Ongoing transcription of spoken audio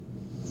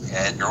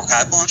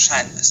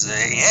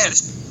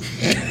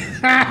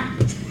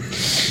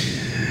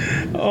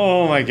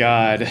Oh my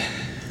God.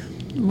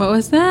 What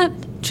was that?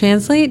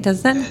 Translate?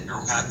 Does that? Is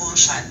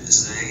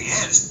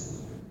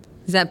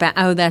that back?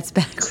 Oh, that's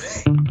back.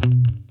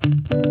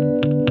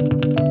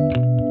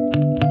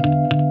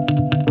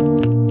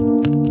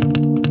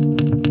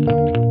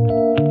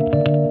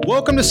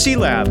 Welcome to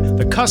C-Lab,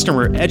 the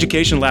Customer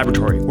Education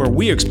Laboratory, where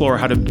we explore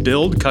how to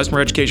build customer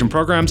education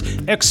programs,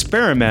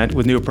 experiment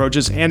with new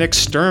approaches, and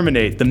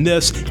exterminate the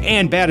myths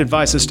and bad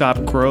advice to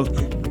stop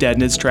growth dead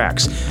in its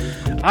tracks.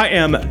 I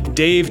am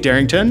Dave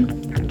Darrington.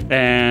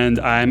 And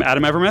I'm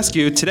Adam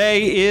Evermescu.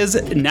 Today is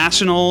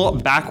National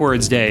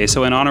Backwards Day.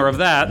 So in honor of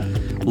that,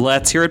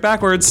 let's hear it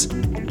backwards.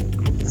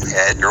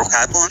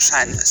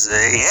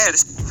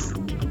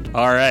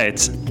 All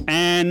right.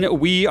 And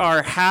we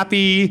are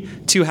happy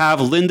to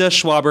have Linda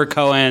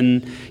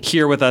Schwaber-Cohen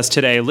here with us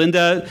today.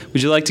 Linda,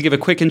 would you like to give a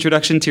quick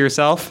introduction to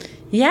yourself?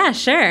 Yeah,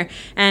 sure.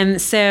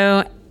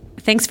 So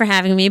thanks for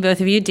having me,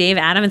 both of you. Dave,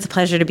 Adam, it's a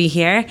pleasure to be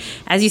here.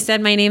 As you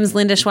said, my name is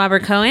Linda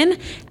Schwaber-Cohen.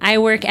 I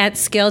work at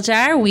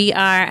Skilljar. We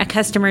are a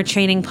customer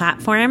training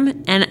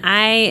platform, and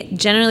I,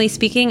 generally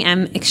speaking,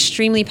 am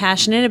extremely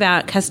passionate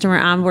about customer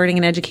onboarding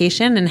and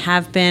education and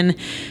have been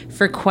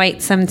for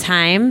quite some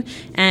time.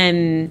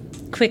 And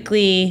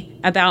quickly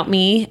about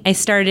me, I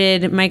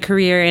started my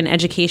career in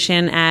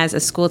education as a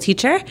school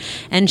teacher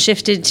and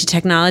shifted to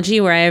technology,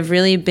 where I have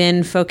really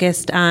been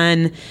focused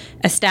on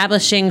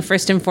establishing,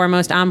 first and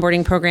foremost,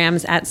 onboarding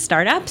programs at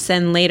startups,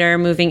 and later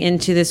moving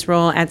into this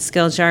role at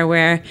Skilljar,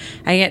 where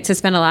I get to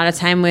spend a lot of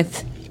time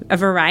with a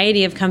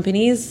variety of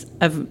companies,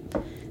 of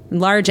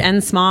large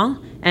and small,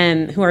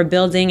 and who are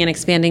building and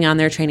expanding on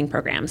their training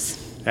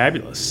programs.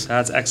 Fabulous.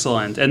 That's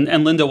excellent.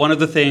 And Linda, one of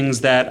the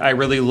things that I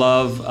really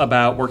love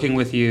about working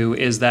with you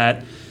is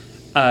that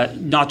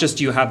not just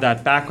do you have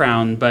that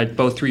background, but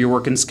both through your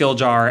work in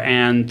Skilljar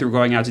and through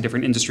going out to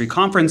different industry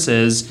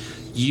conferences,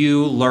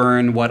 you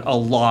learn what a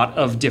lot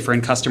of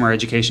different customer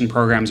education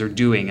programs are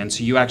doing. And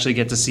so you actually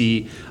get to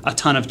see a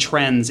ton of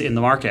trends in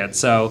the market.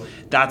 So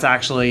that's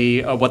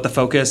actually what the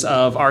focus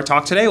of our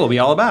talk today will be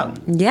all about.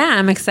 Yeah,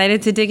 I'm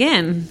excited to dig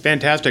in.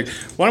 Fantastic.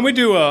 Why don't we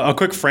do a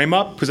quick frame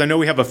up? Because I know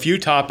we have a few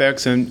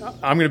topics, and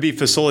I'm going to be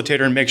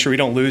facilitator and make sure we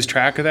don't lose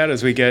track of that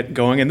as we get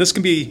going. And this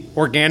can be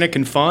organic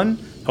and fun,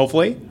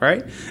 hopefully,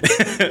 right?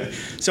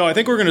 So I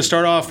think we're going to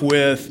start off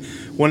with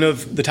one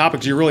of the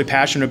topics you're really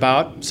passionate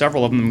about,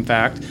 several of them, in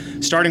fact,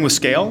 starting with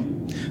scale.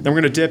 Then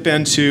we're going to dip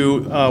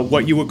into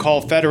what you would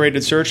call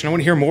federated search. And I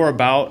want to hear more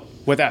about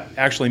what that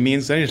actually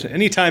means.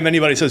 Anytime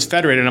anybody says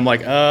federated, I'm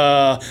like,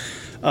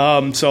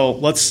 so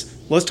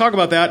let's talk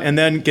about that, and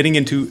then getting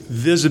into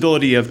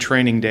visibility of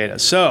training data.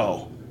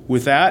 So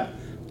with that,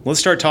 let's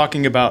start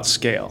talking about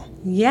scale.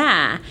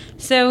 Yeah.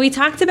 So we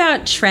talked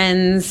about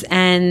trends,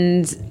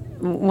 and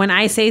when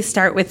I say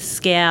start with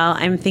scale,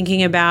 I'm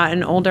thinking about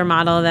an older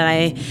model that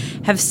I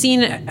have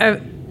seen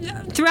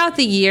throughout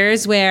the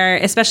years, where,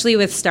 especially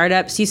with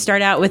startups, you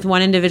start out with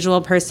one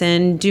individual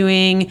person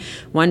doing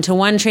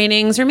one-to-one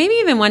trainings, or maybe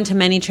even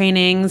one-to-many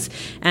trainings.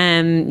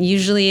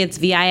 Usually it's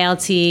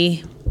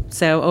VILT,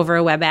 so over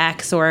a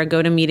WebEx or a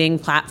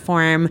GoToMeeting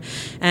platform.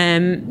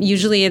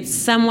 Usually it's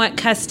somewhat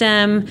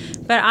custom,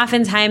 but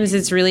oftentimes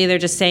it's really they're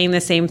just saying the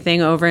same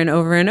thing over and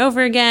over and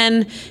over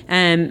again.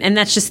 And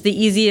that's just the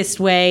easiest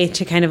way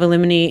to kind of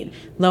eliminate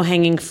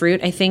low-hanging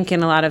fruit, I think,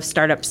 in a lot of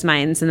startups'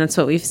 minds, and that's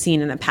what we've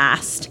seen in the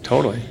past.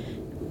 Totally.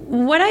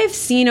 What I've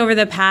seen over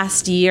the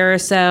past year or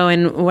so,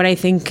 and what I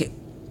think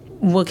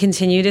we'll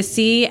continue to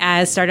see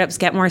as startups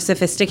get more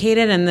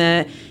sophisticated, and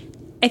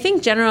I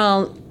think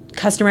general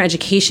customer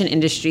education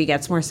industry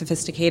gets more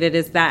sophisticated,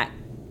 is that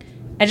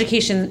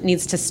education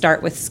needs to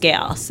start with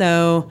scale.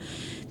 So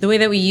the way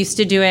that we used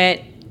to do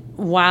it,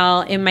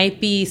 while it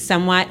might be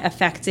somewhat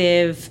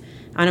effective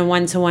on a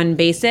one-to-one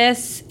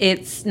basis,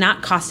 it's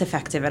not cost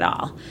effective at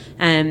all.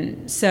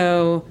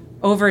 So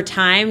over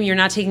time, you're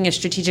not taking a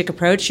strategic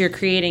approach. You're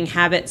creating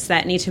habits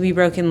that need to be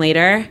broken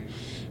later.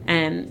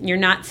 And you're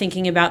not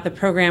thinking about the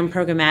program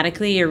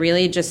programmatically. You're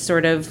really just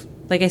sort of,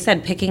 like I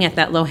said, picking at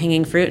that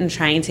low-hanging fruit and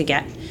trying to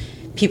get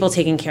people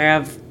taken care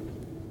of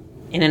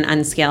in an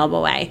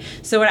unscalable way.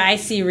 So what I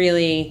see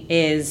really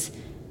is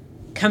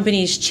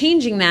companies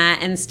changing that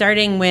and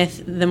starting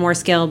with the more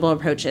scalable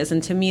approaches.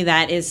 And to me,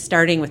 that is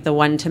starting with the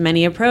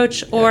one-to-many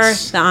approach, or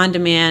the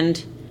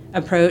on-demand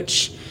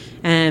approach,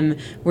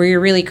 where you're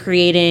really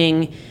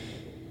creating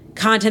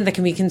content that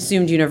can be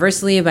consumed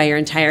universally by your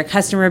entire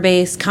customer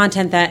base,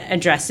 content that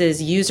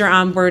addresses user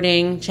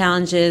onboarding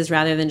challenges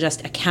rather than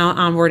just account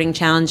onboarding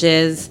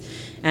challenges,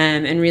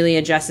 and really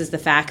addresses the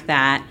fact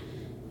that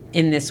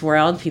in this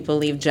world, people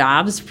leave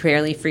jobs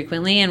fairly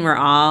frequently, and we're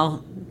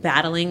all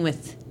battling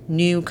with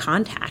new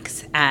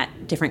contacts at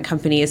different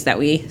companies that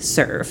we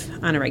serve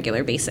on a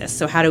regular basis.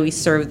 So how do we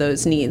serve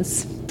those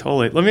needs?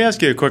 Totally. Let me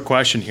ask you a quick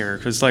question here,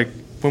 because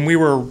when we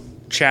were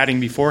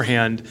chatting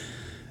beforehand,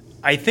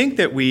 I think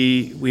that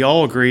we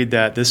all agreed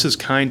that this is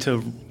kind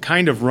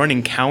of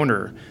running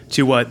counter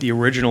to what the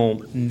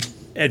original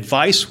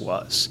advice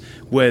was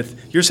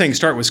with, you're saying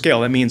start with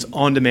scale. That means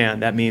on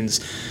demand. That means,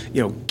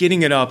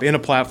 getting it up in a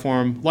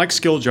platform like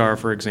SkillJar,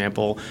 for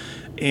example.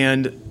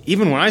 And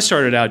even when I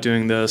started out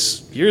doing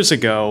this years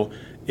ago,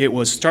 it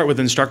was start with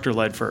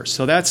instructor-led first.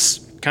 So that's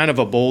kind of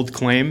a bold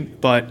claim,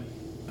 but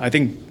I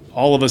think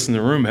all of us in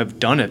the room have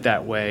done it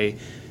that way,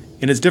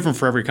 and it's different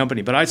for every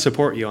company. But I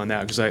support you on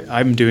that because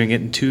I'm doing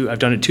it I've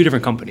done it in 2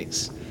 different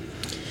companies.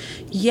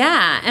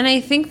 Yeah, and I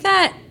think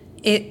that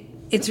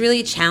it's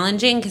really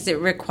challenging because it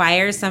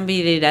requires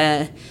somebody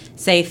to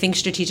say, think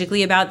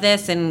strategically about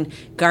this and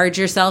guard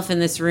yourself in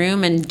this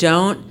room and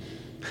don't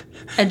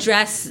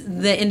address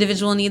the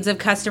individual needs of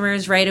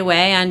customers right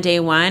away on day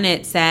one.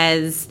 It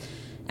says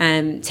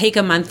take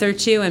a month or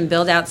 2 and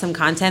build out some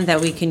content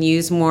that we can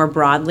use more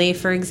broadly,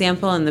 for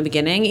example, in the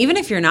beginning. Even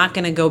if you're not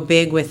going to go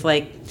big with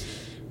like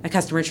a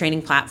customer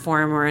training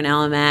platform or an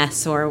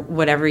LMS or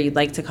whatever you'd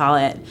like to call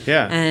it.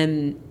 Yeah.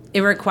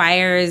 It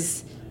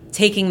requires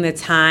taking the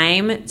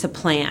time to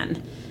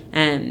plan.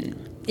 And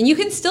you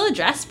can still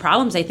address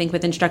problems, I think,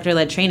 with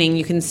instructor-led training.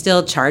 You can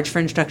still charge for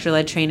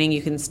instructor-led training.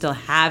 You can still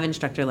have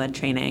instructor-led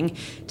training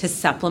to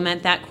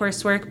supplement that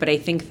coursework. But I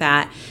think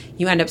that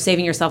you end up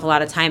saving yourself a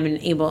lot of time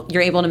and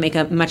you're able to make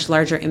a much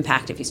larger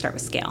impact if you start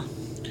with scale.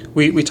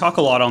 We talk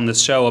a lot on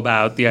this show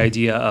about the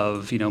idea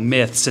of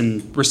myths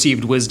and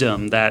received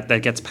wisdom that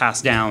gets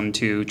passed down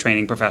to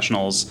training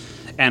professionals,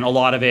 and a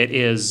lot of it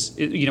is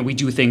we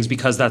do things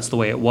because that's the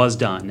way it was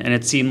done, and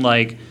it seemed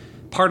like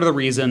part of the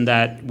reason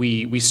that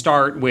we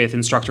start with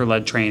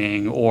instructor-led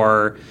training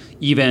or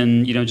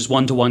even just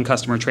one-to-one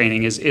customer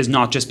training is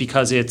not just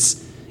because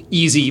it's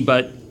easy,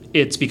 but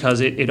it's because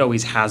it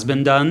always has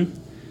been done.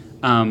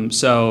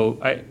 So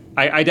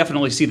I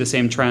definitely see the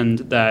same trend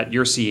that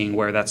you're seeing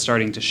where that's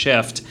starting to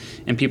shift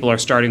and people are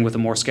starting with a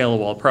more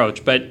scalable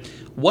approach. But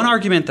one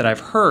argument that I've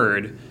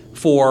heard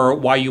for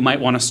why you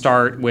might want to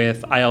start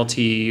with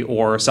ILT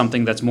or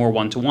something that's more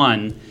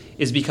one-to-one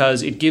is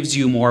because it gives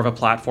you more of a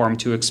platform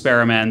to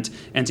experiment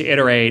and to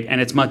iterate,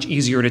 and it's much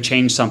easier to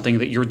change something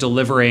that you're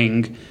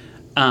delivering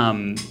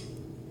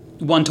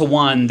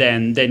one-to-one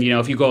than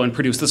if you go and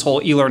produce this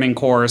whole e-learning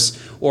course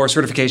or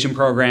certification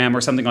program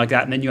or something like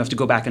that, and then you have to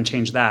go back and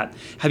change that.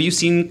 Have you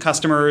seen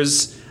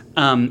customers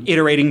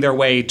iterating their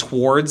way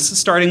towards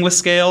starting with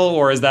scale,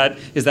 or is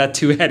that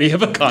too heady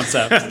of a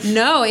concept?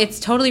 No, it's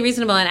totally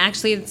reasonable, and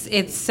actually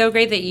it's so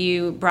great that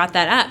you brought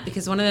that up,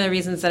 because one of the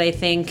reasons that I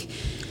think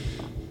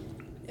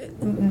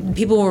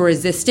people were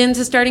resistant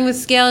to starting with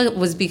scale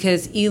was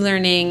because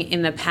e-learning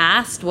in the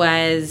past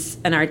was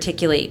an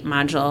Articulate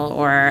module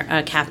or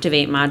a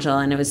Captivate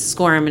module, and it was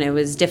SCORM, and it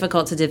was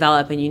difficult to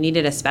develop, and you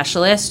needed a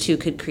specialist who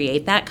could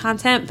create that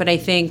content. But I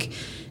think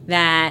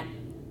that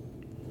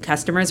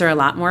customers are a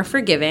lot more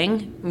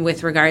forgiving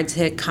with regard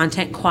to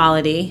content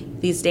quality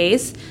these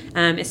days,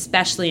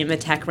 especially in the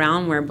tech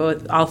realm where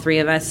all 3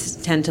 of us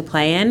tend to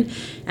play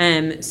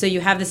in. So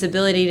you have this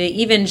ability to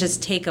even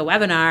just take a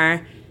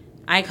webinar.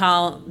 I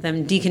call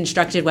them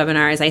deconstructed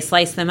webinars. I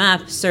slice them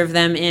up, serve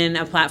them in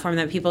a platform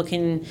that people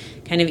can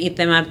kind of eat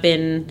them up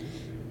in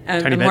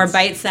a more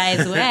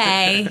bite-sized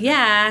way.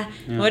 Yeah,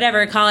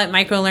 whatever. Call it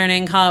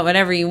micro-learning, call it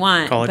whatever you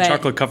want. Call it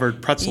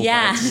chocolate-covered pretzel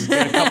bites.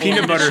 Yeah.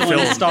 Peanut butter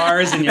filled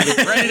stars, and you'll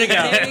be ready to go.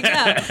 There you go.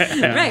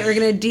 Yeah. Right, we're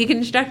going to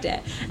deconstruct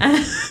it.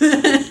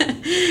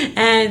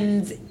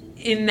 And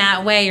in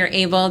that way, you're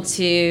able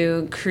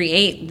to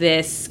create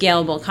this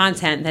scalable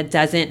content that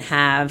doesn't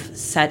have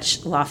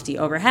such lofty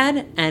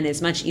overhead and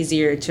is much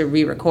easier to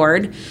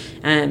re-record.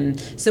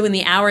 So in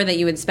the hour that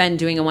you would spend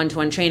doing a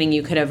one-to-one training,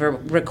 you could have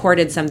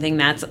recorded something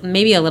that's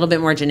maybe a little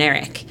bit more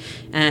generic.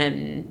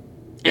 And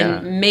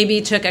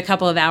maybe took a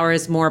couple of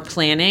hours more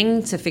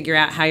planning to figure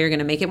out how you're going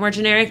to make it more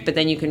generic, but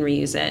then you can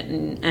reuse it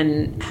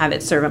and have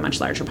it serve a much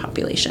larger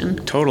population.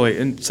 Totally.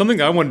 And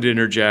something I wanted to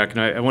interject,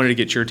 and I wanted to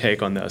get your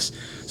take on this.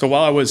 So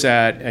while I was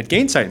at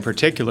Gainsight in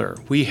particular,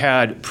 we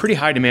had pretty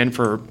high demand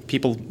for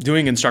people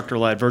doing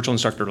virtual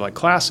instructor-led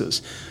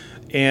classes.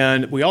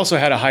 And we also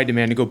had a high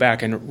demand to go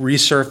back and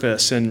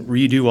resurface and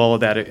redo all of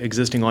that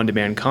existing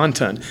on-demand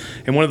content.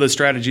 And one of the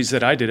strategies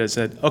that I did is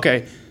said,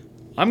 okay,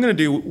 I'm going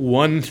to do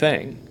one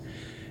thing.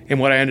 And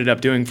what I ended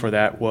up doing for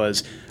that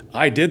was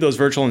I did those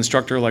virtual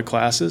instructor-led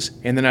classes,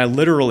 and then I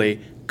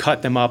literally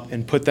cut them up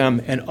and put them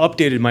and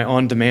updated my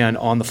on-demand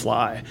on the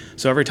fly.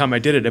 So every time I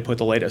did it, I put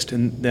the latest,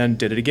 and then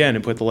did it again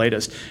and put the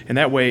latest. And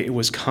that way it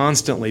was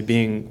constantly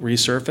being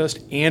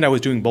resurfaced, and I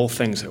was doing both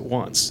things at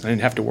once. I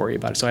didn't have to worry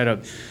about it. So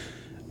I'm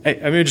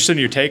interested in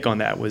your take on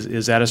that.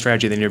 Is that a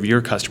strategy that any of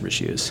your customers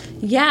use?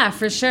 Yeah,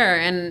 for sure.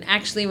 And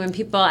actually, when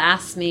people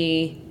ask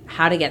me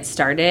how to get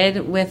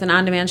started with an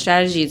on-demand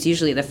strategy, it's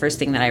usually the first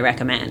thing that I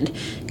recommend,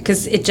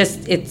 because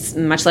it's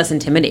much less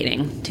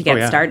intimidating to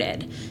get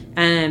started.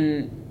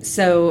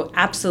 So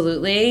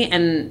absolutely.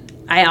 And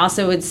I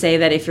also would say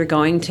that if you're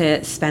going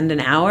to spend an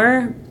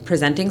hour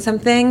presenting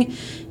something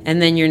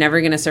and then you're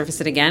never going to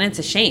surface it again, it's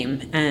a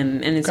shame.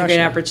 And it's a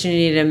great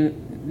opportunity to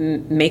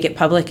make it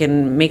public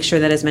and make sure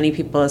that as many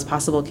people as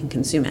possible can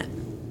consume it.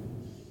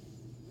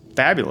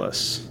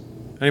 Fabulous.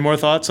 Any more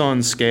thoughts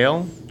on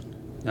scale?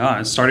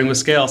 Starting with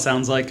scale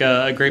sounds like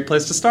a great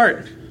place to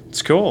start.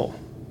 It's cool.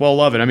 Well,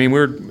 love it. I mean,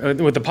 we're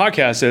with the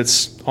podcast.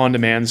 It's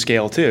on-demand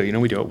scale too.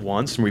 We do it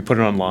once and we put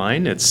it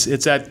online. It's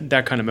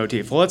that kind of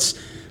motif. Well,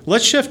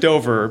 let's shift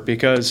over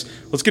because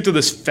let's get to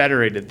this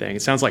federated thing.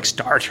 It sounds like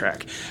Star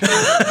Trek,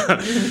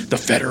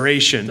 the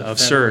Federation of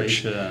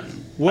Search.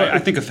 What? I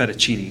think of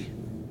fettuccine.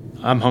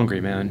 I'm hungry,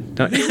 man.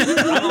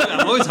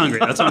 I'm always hungry.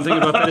 That's why I'm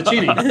thinking about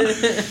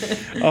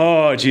fettuccine.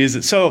 Oh,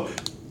 Jesus. So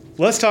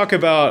let's talk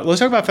about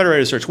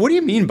federated search. What do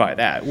you mean by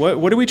that?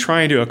 What are we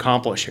trying to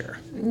accomplish here?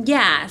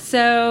 Yeah.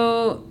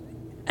 So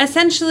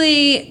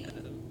essentially,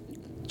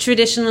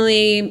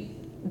 traditionally,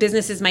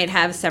 businesses might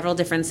have several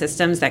different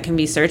systems that can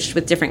be searched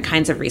with different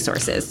kinds of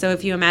resources. So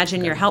if you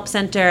imagine your help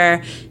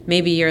center,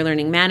 maybe your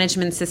learning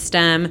management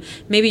system,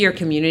 maybe your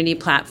community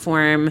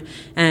platform,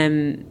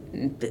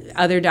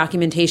 other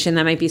documentation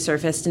that might be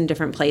surfaced in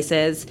different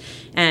places.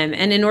 And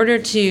in order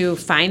to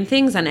find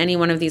things on any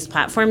one of these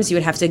platforms, you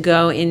would have to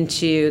go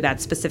into that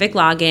specific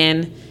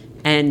login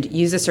and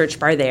use a search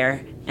bar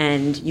there.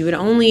 And you would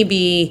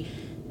only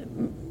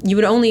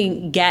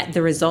get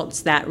the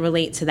results that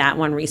relate to that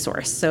one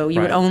resource. So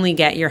you would only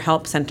get your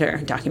help center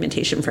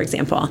documentation, for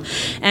example.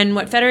 And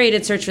what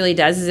federated search really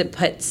does is it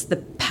puts the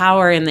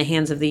power in the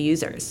hands of the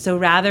users. So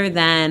rather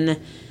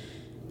than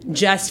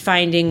just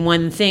finding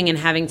one thing and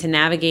having to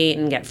navigate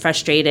and get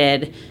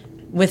frustrated,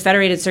 with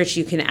federated search,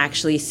 you can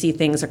actually see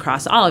things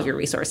across all of your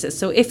resources.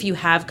 So if you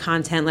have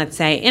content, let's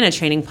say, in a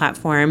training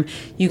platform,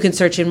 you can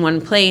search in one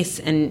place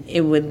and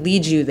it would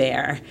lead you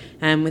there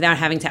without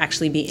having to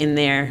actually be in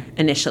there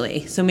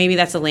initially. So maybe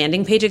that's a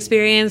landing page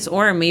experience,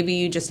 or maybe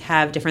you just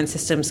have different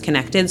systems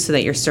connected so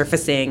that you're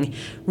surfacing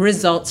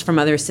results from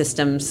other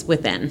systems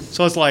within.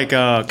 So it's like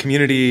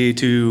community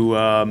to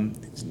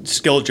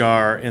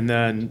SkillJar and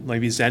then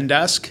maybe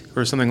Zendesk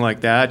or something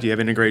like that. Do you have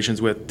integrations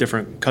with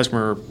different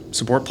customer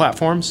support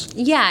platforms?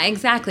 Yeah,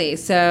 exactly.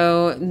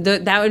 So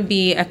that would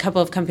be a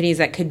couple of companies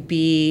that could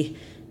be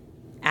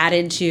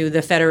added to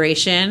the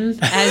federation,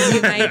 as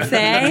you might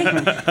say.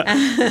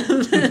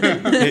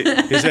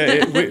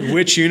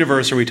 Which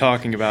universe are we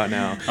talking about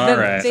now? All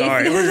right.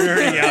 Sorry, we're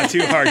nerding out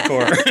too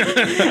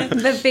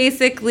hardcore. But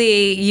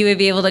basically, you would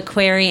be able to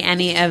query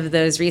any of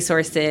those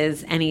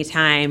resources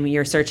anytime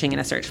you're searching in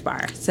a search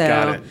bar. So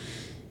Got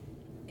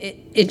it.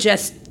 It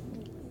just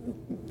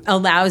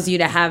allows you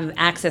to have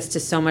access to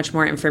so much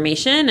more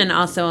information, and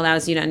also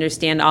allows you to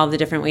understand all the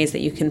different ways that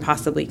you can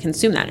possibly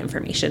consume that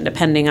information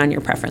depending on your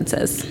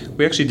preferences.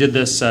 We actually did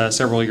this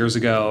several years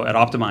ago at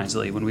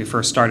Optimizely. When we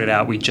first started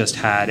out, we just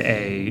had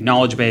a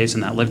knowledge base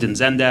and that lived in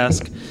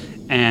Zendesk,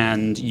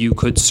 and you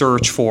could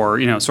search for,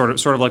 sort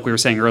of like we were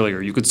saying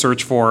earlier, you could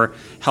search for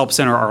Help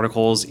Center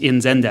articles in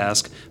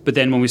Zendesk. But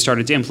then when we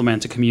started to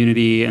implement a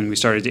community and we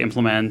started to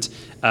implement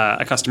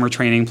a customer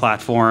training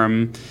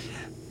platform,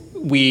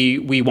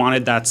 we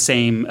wanted that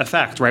same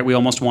effect, right? We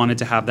almost wanted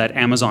to have that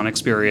Amazon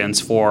experience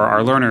for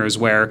our learners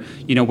where,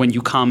 when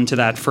you come to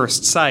that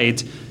first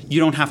site, you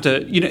don't have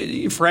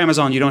to, for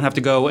Amazon, you don't have to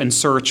go and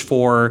search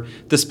for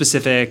the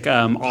specific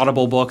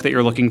Audible book that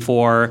you're looking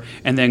for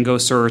and then go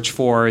search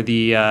for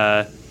the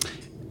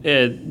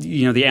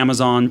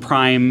Amazon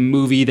Prime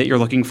movie that you're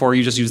looking for.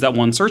 You just use that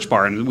one search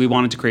bar, and we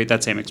wanted to create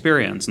that same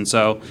experience. And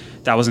so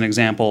that was an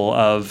example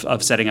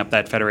of setting up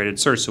that federated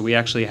search. So we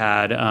actually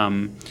had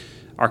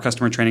our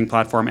customer training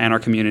platform and our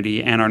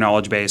community and our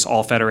knowledge base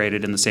all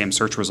federated in the same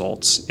search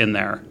results in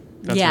there.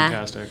 That's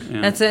fantastic.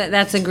 Yeah.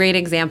 That's a great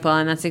example,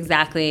 and that's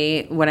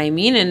exactly what I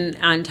mean. And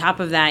on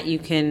top of that, you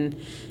can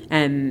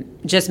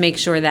just make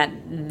sure that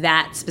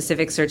that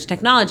specific search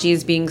technology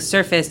is being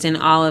surfaced in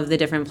all of the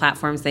different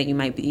platforms that you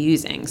might be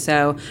using.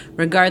 So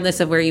regardless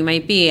of where you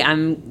might be,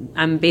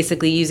 I'm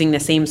basically using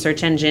the same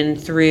search engine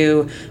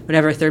through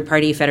whatever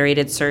third-party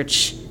federated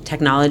search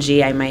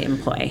technology I might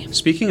employ.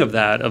 Speaking of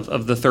that,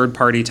 of the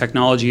third-party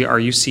technology, are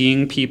you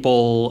seeing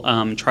people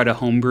try to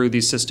homebrew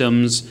these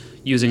systems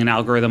using an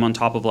algorithm on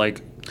top of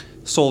like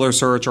Solar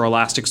Search or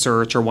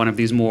Elasticsearch or one of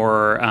these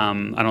more,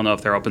 I don't know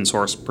if they're open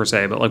source per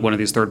se, but like one of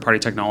these third-party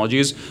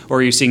technologies? Or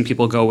are you seeing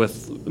people go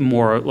with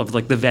more of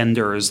like the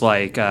vendors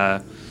like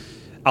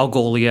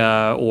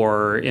Algolia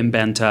or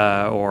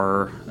Imbenta,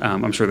 or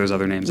I'm sure there's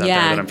other names out there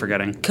that I'm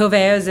forgetting.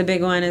 Coveo is a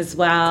big one as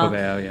well.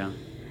 Coveo, yeah.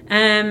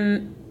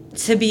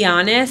 To be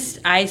honest,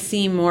 I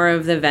see more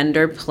of the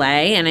vendor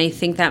play, and I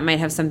think that might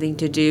have something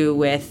to do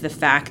with the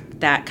fact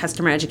that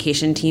customer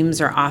education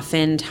teams are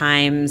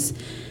oftentimes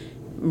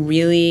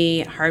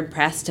really hard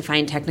pressed to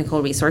find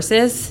technical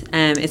resources.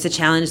 It's a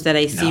challenge that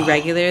I see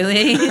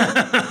regularly.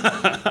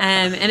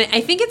 And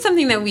I think it's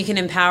something that we can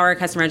empower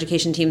customer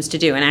education teams to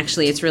do. And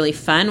actually, it's really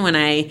fun when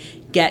I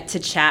get to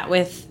chat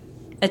with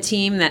a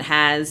team that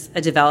has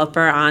a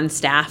developer on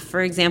staff,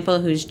 for example,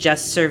 who's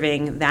just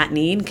serving that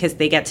need, because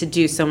they get to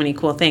do so many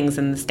cool things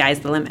and the sky's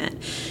the limit.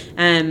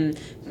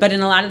 But in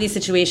a lot of these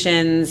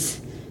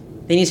situations,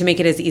 they need to make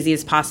it as easy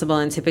as possible,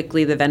 and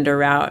typically the vendor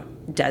route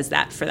does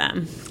that for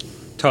them.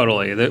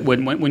 Totally.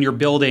 When you're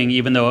building,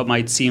 even though it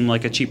might seem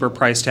like a cheaper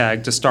price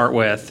tag to start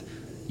with,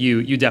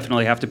 you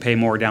definitely have to pay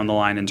more down the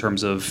line in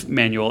terms of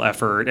manual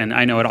effort. And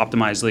I know at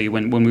Optimizely,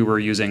 when we were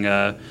using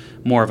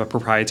more of a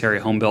proprietary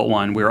home-built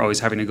one, we were always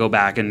having to go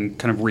back and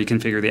kind of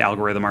reconfigure the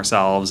algorithm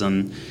ourselves,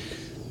 and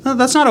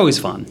that's not always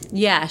fun.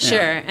 Yeah, sure.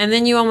 Yeah. And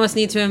then you almost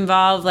need to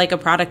involve like a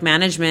product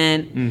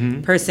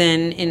management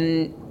person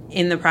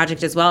in the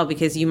project as well,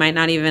 because you might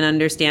not even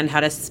understand how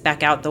to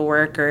spec out the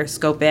work or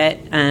scope it.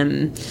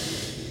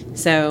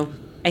 So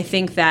I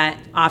think that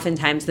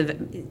oftentimes,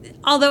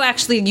 although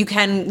actually you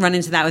can run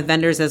into that with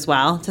vendors as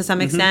well to some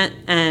extent,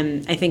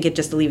 I think it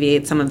just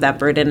alleviates some of that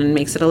burden and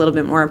makes it a little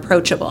bit more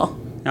approachable.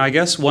 Now, I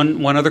guess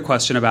one other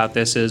question about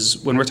this is,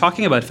 when we're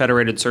talking about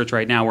federated search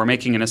right now, we're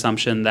making an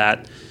assumption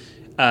that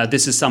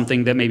this is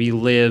something that maybe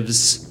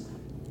lives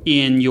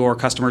in your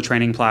customer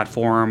training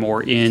platform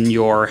or in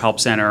your help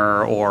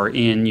center or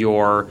in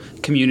your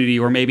community,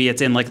 or maybe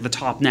it's in like the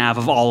top nav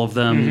of all of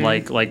them,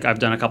 like I've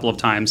done a couple of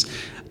times.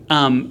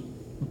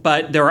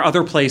 But there are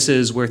other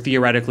places where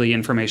theoretically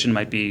information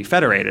might be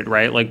federated,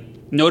 right? Like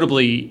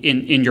notably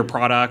in your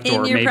product,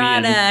 or maybe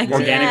in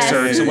organic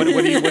search. So what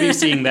are you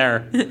seeing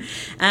there?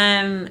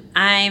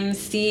 I'm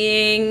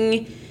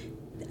seeing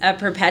a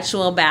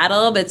perpetual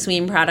battle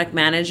between product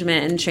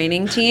management and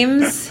training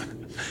teams.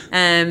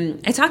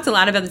 I talked a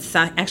lot about this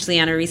actually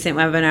on a recent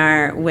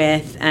webinar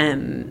with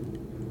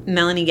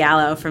Melanie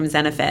Gallo from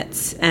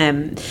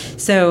Zenefits.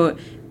 So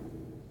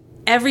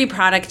every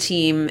product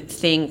team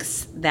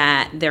thinks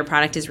that their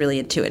product is really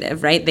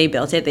intuitive, right? They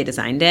built it, they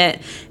designed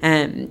it.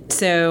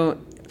 So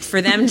for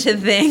them to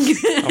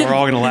think... we're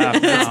all going to laugh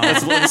now.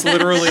 It's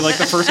literally like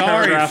the first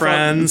paragraph.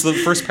 Friends. The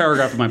first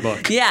paragraph of my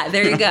book. Yeah,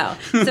 there you go.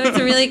 So it's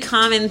a really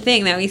common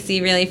thing that we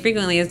see really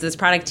frequently, is this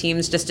product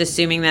teams just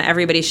assuming that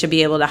everybody should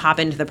be able to hop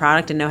into the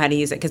product and know how to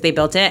use it because they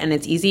built it and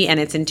it's easy and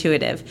it's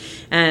intuitive.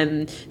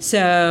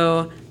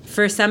 So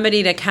for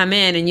somebody to come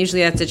in, and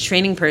usually that's a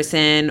training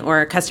person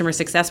or a customer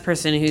success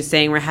person who's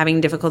saying we're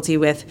having difficulty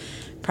with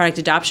product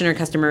adoption or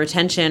customer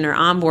retention or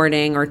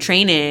onboarding or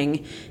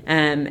training,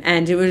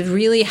 and it would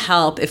really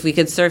help if we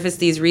could surface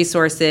these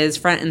resources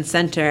front and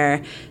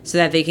center so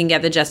that they can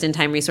get the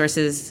just-in-time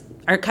resources,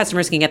 our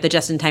customers can get the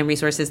just-in-time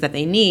resources that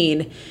they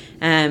need.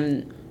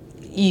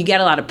 You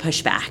get a lot of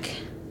pushback.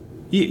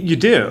 You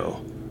do.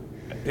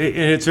 And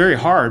it's very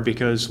hard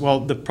because,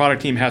 well, the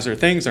product team has their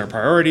things, their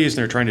priorities, and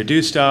they're trying to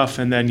do stuff,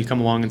 and then you come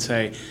along and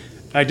say,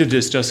 I did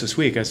this just this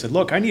week. I said,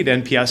 look, I need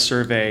an NPS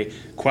survey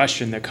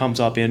question that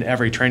comes up in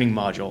every training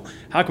module.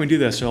 How can we do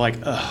this? They're like,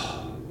 oh.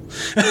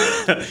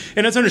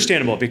 And it's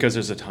understandable because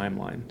there's a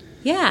timeline.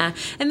 Yeah.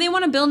 And they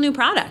want to build new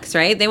products,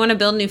 right? They want to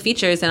build new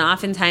features. And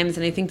oftentimes,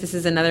 and I think this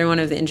is another one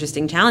of the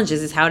interesting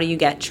challenges, is how do you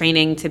get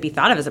training to be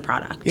thought of as a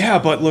product? Yeah,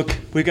 but look,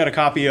 we got a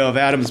copy of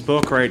Adam's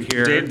book right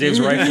here.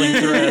 Dave's rifling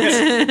through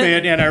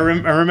it. And I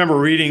remember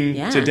reading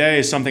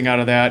today something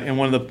out of that. And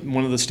one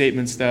of the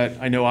statements that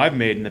I know I've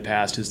made in the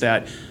past is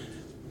that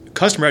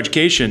customer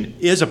education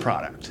is a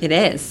product. It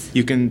is.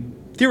 You can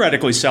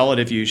theoretically sell it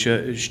if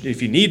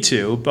you need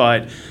to,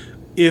 but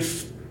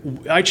if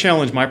I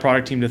challenge my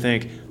product team to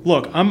think,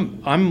 look,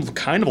 I'm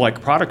kind of like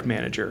a product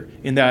manager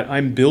in that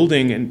I'm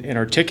building and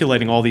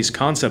articulating all these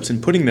concepts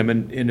and putting them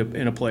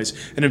in a place.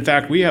 And in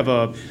fact, we have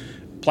a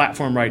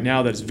platform right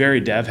now that's very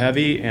dev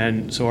heavy,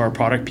 and so our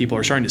product people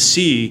are starting to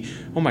see,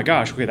 oh my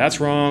gosh, okay, that's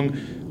wrong,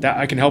 that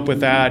I can help with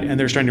that, and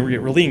they're starting to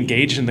get really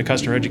engaged in the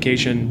customer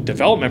education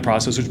development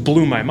process, which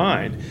blew my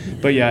mind.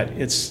 But yet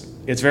it's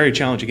very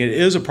challenging. It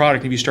is a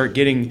product if you start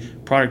getting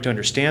product to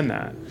understand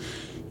that.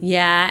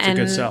 Yeah, it's a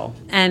good sell.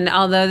 And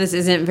although this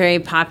isn't very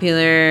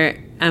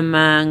popular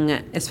among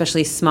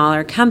especially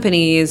smaller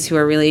companies who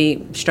are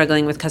really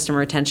struggling with customer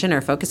retention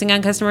or focusing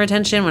on customer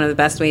retention, one of the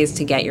best ways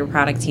to get your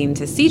product team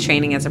to see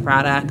training as a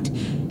product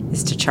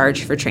is to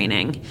charge for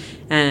training.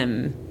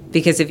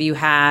 Because if you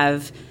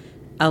have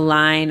a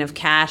line of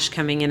cash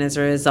coming in as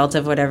a result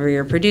of whatever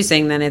you're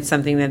producing, then it's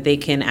something that they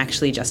can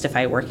actually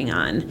justify working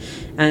on.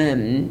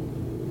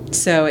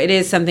 So it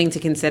is something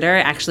to consider.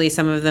 Actually,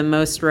 some of the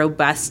most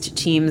robust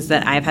teams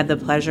that I've had the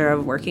pleasure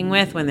of working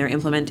with when they're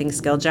implementing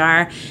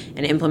SkillJar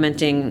and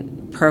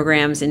implementing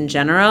programs in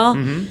general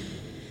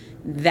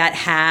that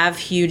have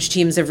huge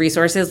teams of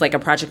resources, like a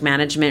project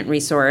management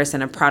resource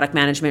and a product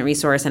management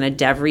resource and a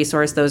dev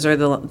resource, those are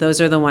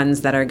the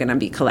ones that are going to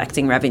be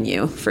collecting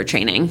revenue for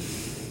training.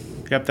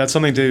 Yep, that's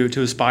something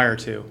to aspire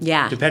to.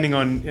 Yeah. Depending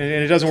on, and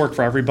it doesn't work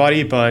for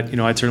everybody, but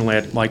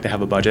I'd like to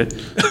have a budget.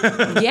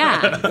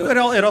 Yeah.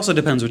 It also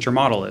depends what your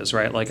model is,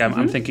 right? Like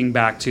I'm thinking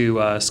back to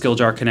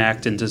SkillJar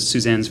Connect and to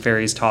Suzanne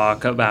Ferry's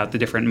talk about the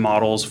different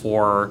models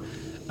for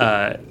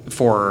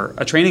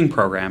a training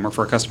program or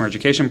for a customer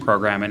education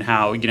program, and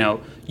how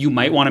you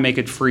might want to make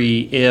it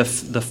free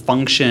if the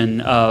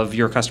function of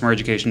your customer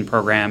education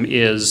program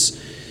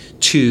is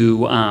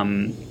to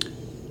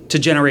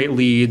generate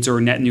leads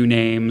or net new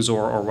names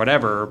or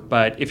whatever.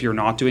 But if you're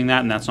not doing that,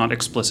 and that's not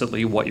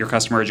explicitly what your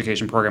customer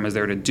education program is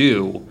there to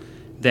do,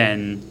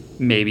 then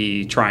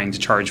maybe trying to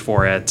charge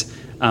for it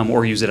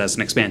or use it as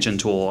an expansion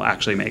tool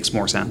actually makes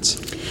more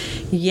sense.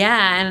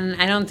 Yeah,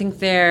 and I don't think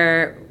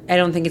they're I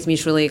don't think it's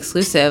mutually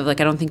exclusive.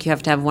 Like, I don't think you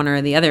have to have one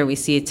or the other. We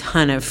see a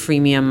ton of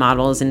freemium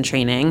models in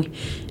training.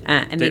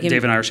 And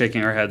Dave and I are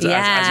shaking our heads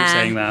as you're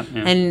saying that.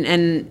 Yeah.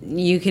 And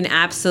you can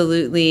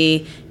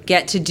absolutely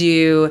get to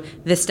do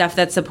the stuff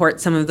that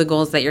supports some of the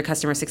goals that your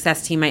customer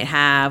success team might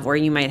have, or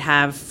you might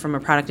have from a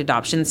product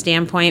adoption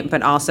standpoint,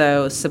 but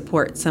also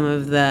support some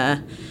of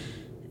the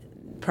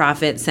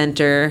profit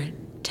center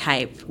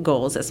type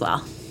goals as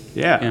well.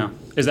 Yeah.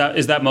 Is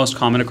that most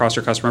common across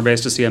your customer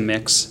base to see a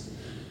mix?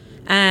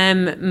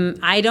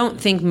 I don't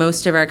think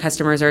most of our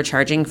customers are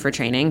charging for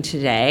training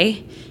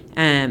today.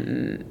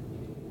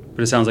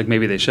 But it sounds like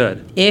maybe they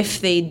should.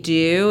 If they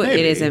do, Maybe.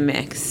 it is a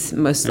mix,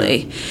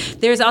 mostly. Yeah.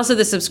 There's also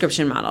the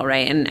subscription model,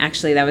 right? And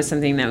actually, that was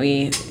something that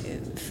we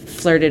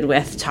flirted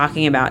with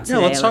talking about today.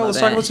 Yeah, let's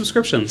talk about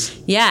subscriptions.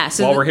 Yeah.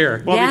 So while we're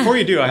here. Well, before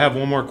you do, I have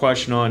one more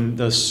question on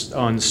this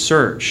on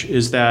search.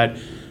 Is that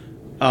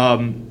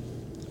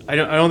I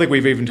don't think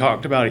we've even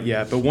talked about it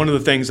yet, but one of the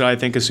things that I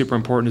think is super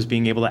important is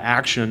being able to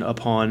action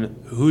upon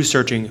who's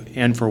searching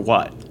and for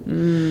what.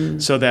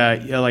 So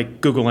that,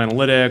 like Google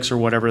Analytics or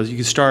whatever, you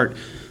can start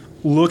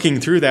looking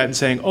through that and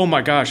saying, oh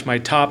my gosh, my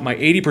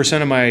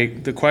 80%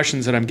 of the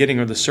questions that I'm getting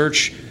or the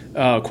search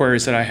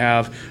queries that I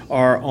have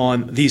are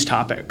on these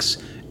topics.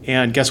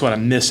 And guess what?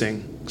 I'm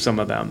missing some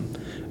of them.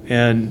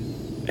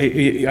 And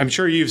I'm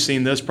sure you've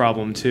seen this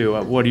problem too.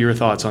 What are your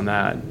thoughts on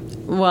that?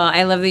 Well,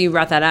 I love that you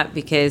brought that up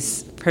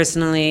because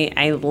personally,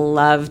 I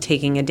love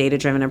taking a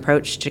data-driven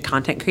approach to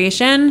content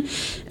creation.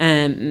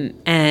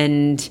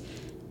 And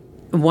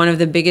one of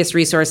the biggest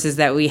resources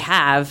that we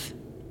have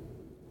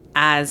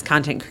as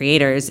content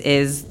creators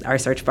is our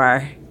search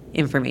bar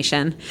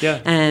information.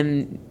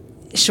 Yeah.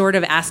 Short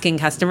of asking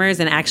customers,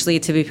 and actually,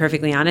 to be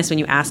perfectly honest, when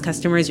you ask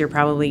customers, you're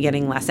probably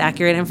getting less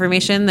accurate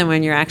information than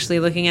when you're actually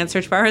looking at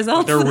search bar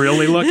results. They're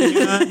really looking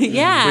at?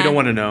 Yeah. We don't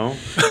want to know.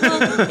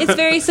 Well, it's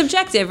very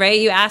subjective, right?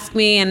 You ask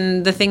me,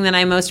 and the thing that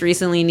I most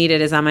recently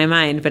needed is on my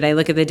mind, but I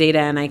look at the data,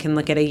 and I can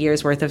look at a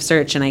year's worth of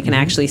search, and I can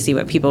actually see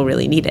what people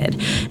really needed.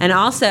 And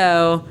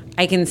also,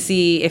 I can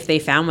see if they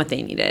found what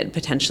they needed,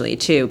 potentially,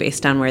 too,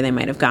 based on where they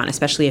might have gone,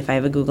 especially if I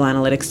have a Google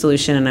Analytics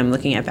solution and I'm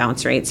looking at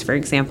bounce rates, for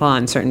example,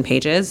 on certain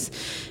pages.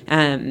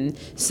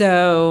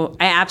 So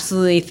I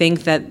absolutely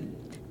think that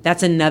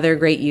that's another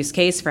great use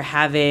case for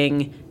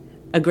having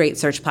a great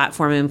search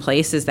platform in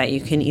place, is that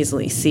you can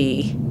easily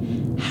see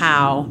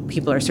how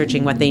people are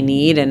searching what they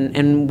need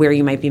and where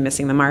you might be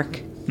missing the mark.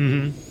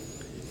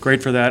 Mm-hmm.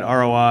 Great for that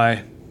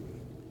ROI.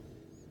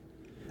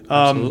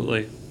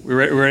 Absolutely.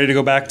 We're ready to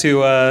go back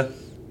to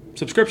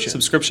subscriptions.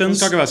 Let's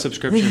talk about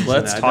subscriptions.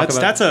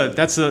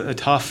 That's a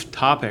tough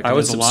topic. I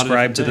would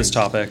subscribe to this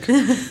topic.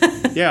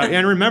 Yeah,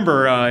 and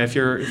remember, if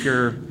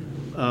you're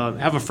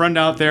have a friend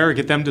out there,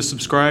 get them to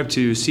subscribe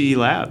to CE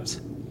Labs.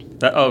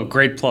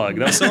 Great plug.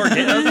 That was so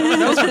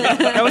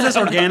that was as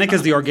organic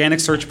as the organic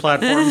search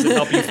platforms that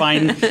help you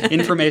find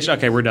information.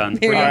 Okay, we're done.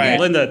 All right.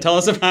 Linda, tell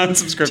us about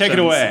subscriptions. Take it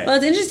away. Well,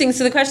 it's interesting.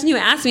 So the question you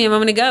asked me a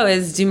moment ago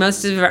is, do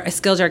most of our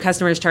Skilljar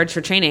customers charge for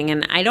training?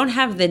 And I don't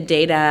have the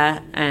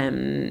data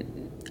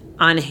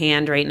on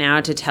hand right now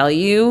to tell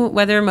you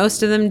whether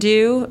most of them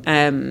do.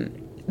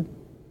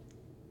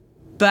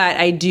 But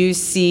I do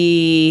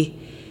see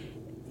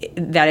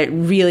that it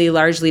really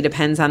largely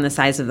depends on the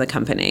size of the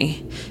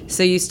company.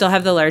 So you still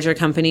have the larger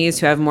companies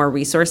who have more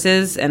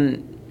resources,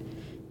 and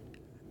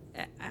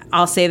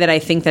I'll say that I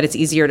think that it's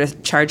easier to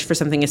charge for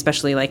something,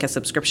 especially like a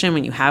subscription,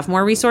 when you have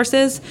more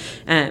resources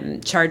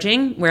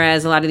charging,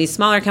 whereas a lot of these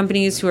smaller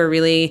companies who are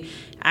really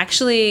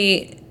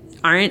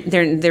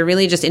they're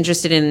really just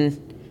interested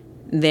in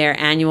their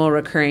annual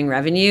recurring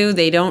revenue.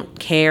 They don't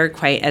care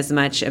quite as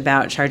much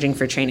about charging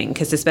for training,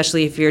 because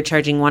especially if you're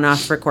charging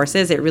one-off for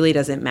courses, it really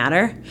doesn't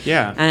matter.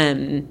 Yeah.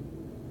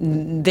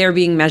 They're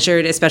being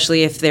measured,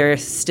 especially if they're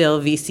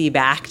still VC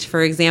backed,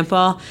 for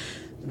example,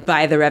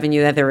 by the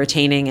revenue that they're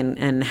retaining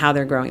and how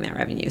they're growing that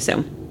revenue.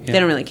 So they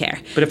don't really care.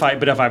 But if I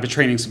have a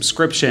training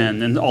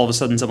subscription and all of a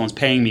sudden someone's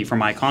paying me for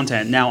my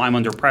content, now I'm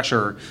under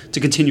pressure to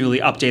continually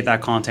update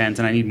that content,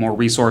 and I need more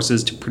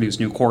resources to produce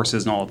new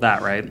courses and all of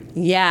that, right?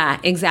 Yeah,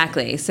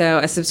 exactly. So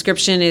a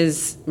subscription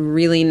is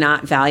really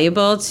not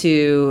valuable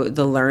to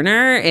the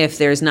learner if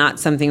there's not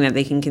something that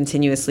they can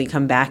continuously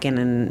come back in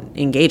and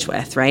engage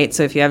with, right?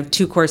 So if you have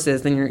 2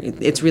 courses, then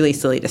it's really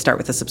silly to start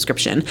with a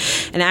subscription.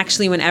 And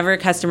actually, whenever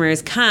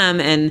customers come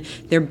and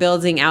they're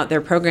building out their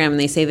program and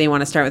they say they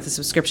want to start with a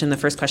subscription, the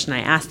first question I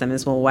ask them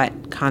is, well,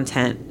 what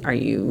content are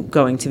you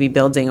going to be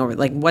building over?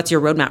 Like, what's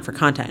your roadmap for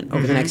content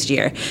over the next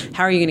year?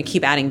 How are you going to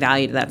keep adding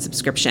value to that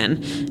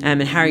subscription?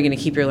 And how are you going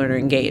to keep your learner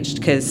engaged?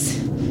 Because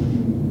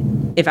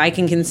if I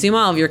can consume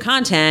all of your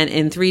content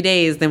in 3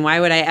 days, then why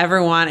would I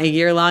ever want a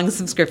year-long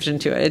subscription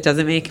to it? It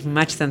doesn't make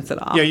much sense at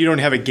all. Yeah, you don't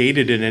have it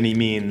gated in any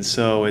means,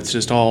 so it's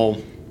just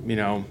all,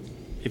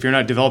 if you're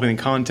not developing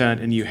the content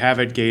and you have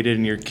it gated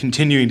and you're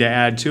continuing to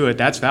add to it,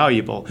 that's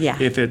valuable. Yeah.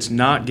 If it's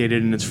not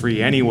gated and it's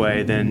free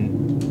anyway,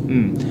 then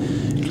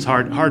it's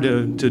hard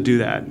to do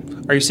that.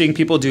 Are you seeing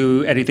people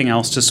do anything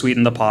else to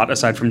sweeten the pot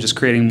aside from just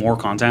creating more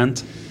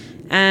content?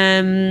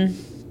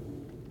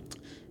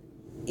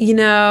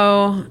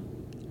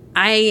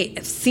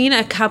 I've seen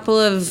a couple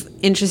of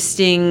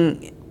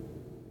interesting,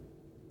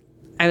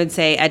 I would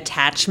say,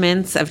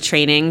 attachments of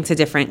training to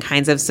different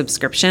kinds of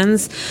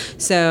subscriptions.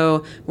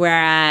 So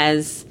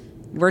whereas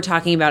we're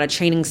talking about a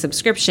training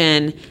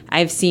subscription,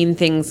 I've seen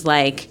things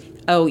like,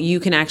 oh, you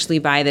can actually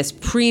buy this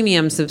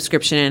premium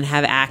subscription and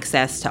have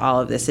access to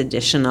all of this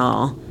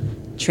additional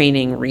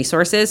training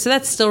resources. So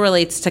that still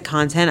relates to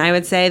content, I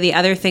would say. The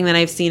other thing that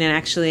I've seen, and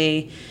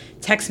actually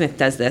TechSmith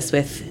does this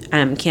with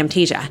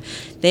Camtasia.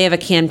 They have a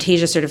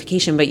Camtasia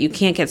certification, but you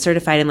can't get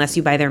certified unless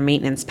you buy their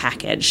maintenance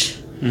package.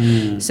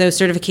 So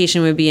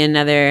certification would be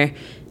another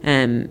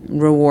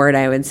reward,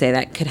 I would say,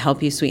 that could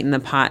help you sweeten the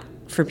pot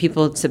for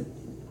people to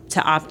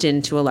opt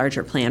into a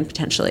larger plan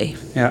potentially.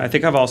 Yeah, I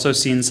think I've also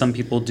seen some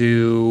people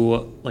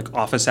do like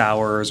office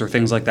hours or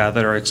things like that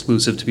are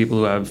exclusive to people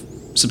who have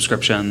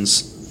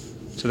subscriptions.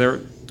 So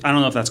I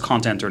don't know if that's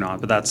content or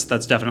not, but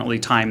that's definitely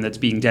time that's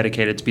being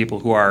dedicated to people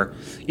who are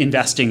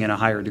investing in a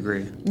higher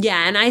degree.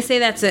 Yeah, and I say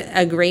that's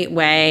a great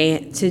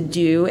way to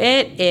do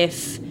it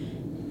if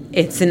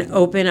it's an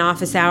open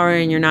office hour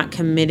and you're not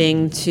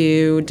committing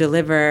to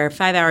deliver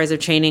 5 hours of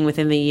training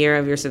within the year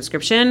of your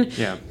subscription.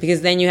 Yeah.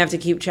 Because then you have to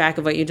keep track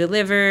of what you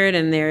delivered,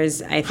 and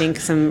there's, I think,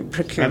 some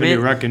procurement.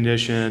 Revenue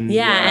recognition.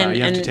 Yeah,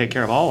 you have to take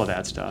care of all of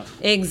that stuff.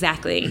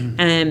 Exactly.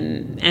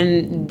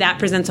 And that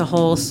presents a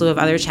whole slew of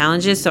other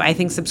challenges. So I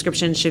think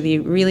subscriptions should be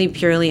really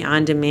purely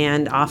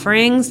on-demand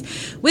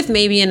offerings with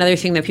maybe another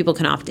thing that people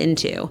can opt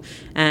into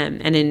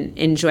and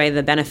enjoy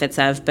the benefits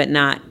of, but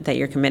not that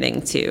you're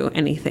committing to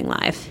anything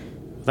live.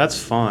 That's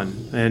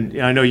fun.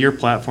 And I know your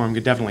platform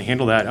could definitely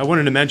handle that. I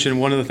wanted to mention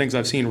one of the things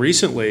I've seen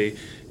recently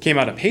came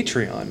out of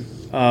Patreon.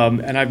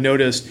 And I've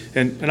noticed,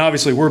 and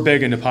obviously we're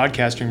big into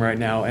podcasting right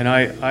now, and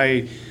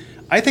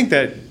I think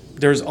that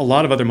there's a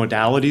lot of other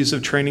modalities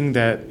of training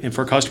and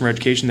for customer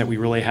education that we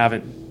really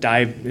haven't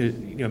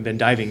been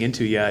diving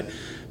into yet.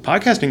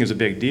 Podcasting is a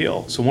big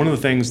deal. So one of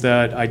the things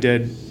that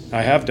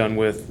I have done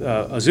with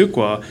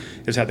Azuqua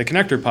is had the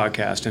Connector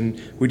podcast,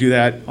 and we do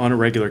that on a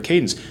regular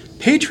cadence.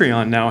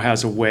 Patreon now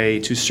has a way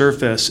to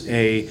surface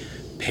a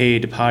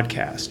paid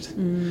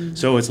podcast.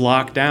 So it's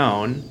locked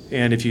down,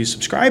 and if you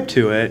subscribe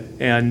to it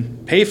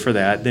and pay for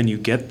that, then you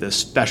get this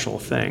special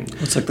thing.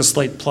 It's like the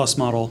Slate Plus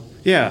model.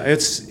 Yeah,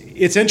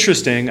 it's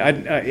interesting.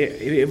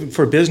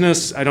 For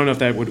business, I don't know if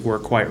that would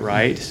work quite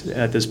right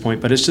at this point,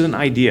 but it's just an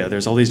idea.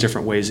 There's all these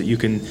different ways that you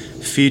can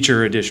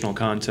feature additional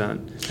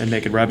content and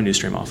make a revenue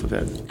stream off of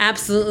it.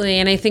 Absolutely.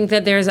 And I think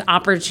that there's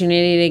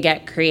opportunity to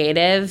get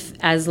creative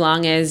as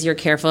long as you're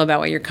careful about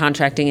what you're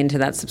contracting into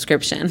that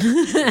subscription.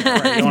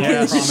 Right, you don't want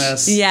to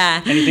promise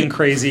anything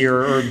crazy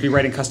or be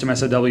writing custom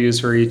SOWs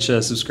for each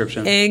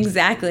subscription.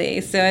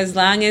 Exactly. So as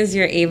long as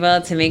you're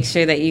able to make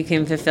sure that you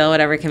can fulfill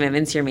whatever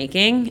commitments you're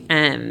making,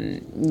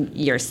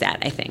 you're set,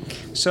 I think.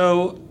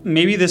 So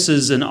maybe this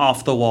is an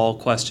off-the-wall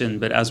question,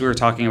 but as we were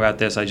talking about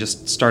this, I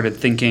just started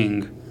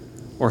thinking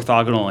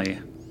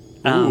orthogonally.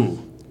 Ooh,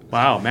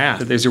 wow,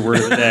 math. There's your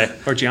word of the day.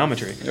 Or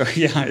geometry.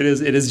 Yeah, it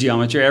is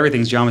geometry.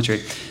 Everything's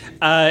geometry.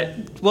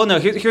 Well, no,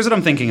 here's what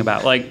I'm thinking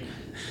about. Like,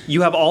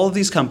 you have all of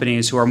these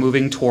companies who are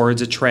moving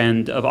towards a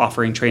trend of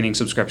offering training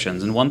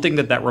subscriptions. And one thing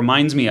that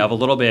reminds me of a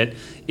little bit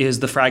is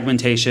the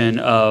fragmentation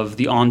of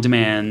the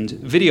on-demand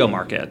video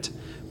market.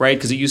 Right?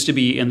 Because it used to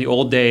be in the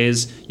old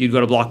days, you'd go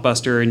to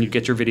Blockbuster and you'd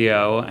get your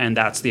video, and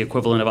that's the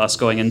equivalent of us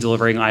going and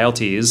delivering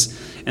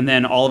ILTs. And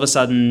then all of a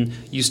sudden,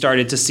 you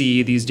started to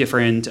see these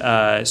different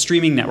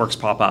streaming networks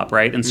pop up,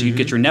 right? And so you'd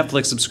get your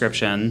Netflix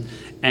subscription,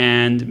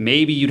 and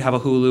maybe you'd have a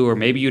Hulu, or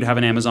maybe you'd have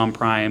an Amazon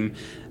Prime.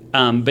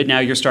 But now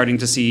you're starting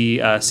to see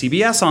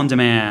CBS on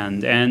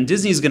demand, and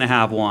Disney's going to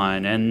have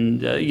one.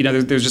 And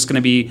there's just going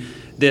to be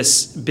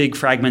this big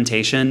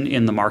fragmentation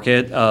in the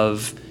market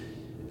of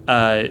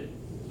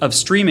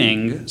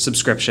streaming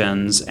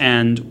subscriptions,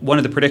 and one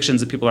of the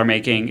predictions that people are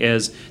making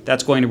is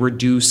that's going to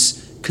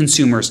reduce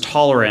consumers'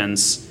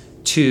 tolerance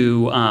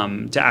to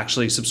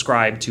actually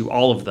subscribe to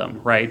all of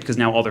them, right? Because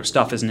now all their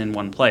stuff isn't in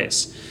one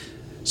place.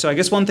 So I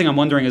guess one thing I'm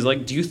wondering is,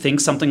 like, do you think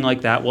something like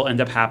that will end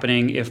up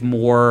happening if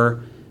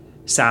more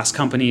SaaS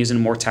companies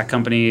and more tech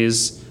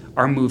companies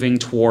are moving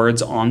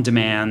towards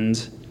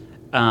on-demand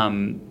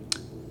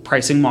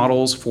pricing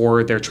models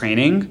for their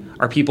training?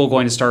 Are people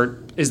going to start?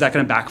 Is that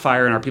going to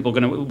backfire, and are people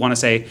going to want to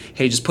say,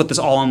 hey, just put this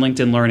all on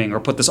LinkedIn Learning,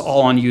 or put this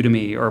all on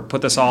Udemy, or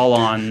put this all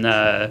on,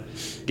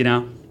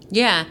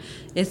 Yeah,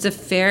 it's a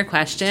fair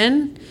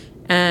question.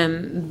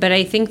 But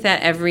I think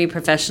that every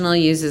professional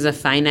uses a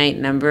finite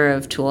number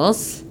of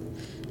tools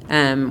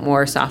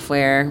or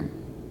software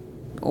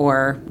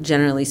or,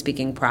 generally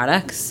speaking,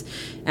 products.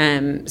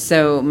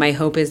 So my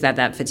hope is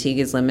that fatigue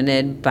is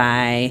limited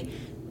by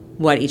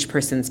what each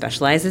person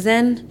specializes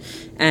in.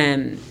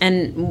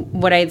 And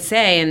what I'd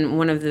say, and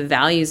one of the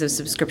values of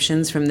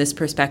subscriptions from this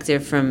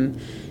perspective, from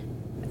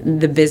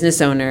the business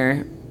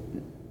owner,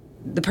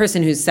 the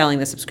person who's selling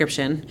the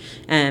subscription,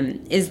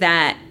 is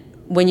that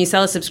when you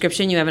sell a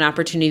subscription, you have an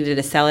opportunity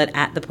to sell it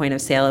at the point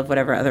of sale of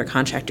whatever other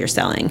contract you're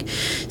selling.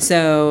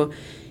 So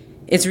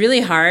it's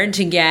really hard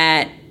to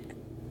get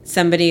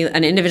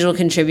an individual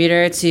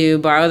contributor, to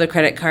borrow the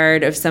credit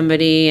card of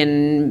somebody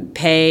and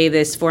pay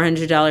this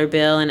 $400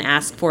 bill and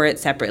ask for it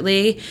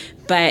separately.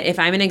 But if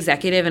I'm an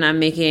executive and I'm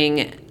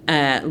making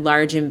a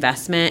large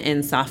investment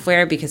in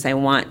software because I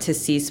want to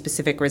see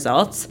specific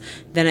results,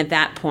 then at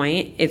that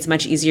point, it's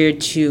much easier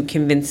to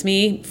convince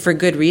me, for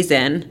good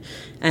reason,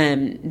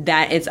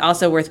 that it's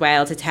also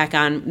worthwhile to tack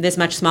on this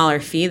much smaller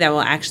fee that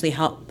will actually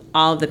help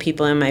all of the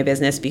people in my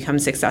business become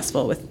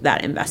successful with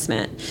that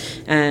investment,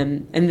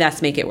 and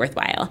thus make it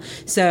worthwhile.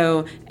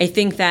 So I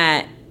think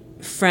that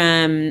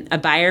from a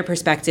buyer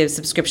perspective,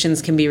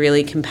 subscriptions can be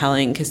really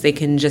compelling because they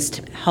can just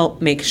help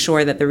make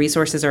sure that the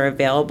resources are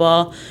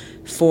available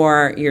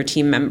for your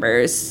team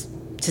members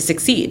to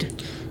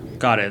succeed.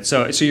 Got it.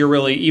 So you're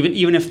really,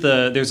 even if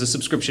there's a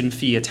subscription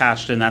fee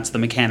attached and that's the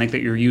mechanic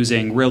that you're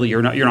using, really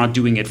you're not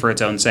doing it for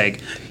its own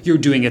sake. You're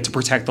doing it to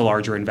protect the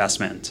larger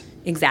investment.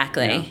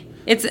 Exactly. Yeah.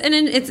 It's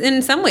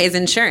in some ways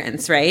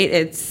insurance, right?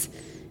 It's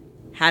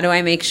how do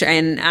I make sure,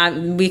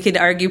 and we could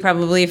argue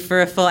probably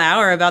for a full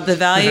hour about the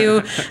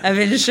value of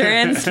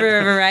insurance for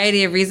a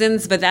variety of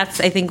reasons, but that's,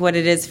 I think, what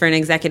it is for an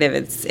executive.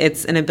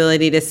 It's an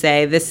ability to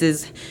say, this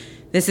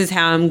is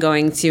how I'm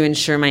going to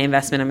ensure my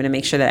investment. I'm going to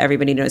make sure that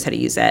everybody knows how to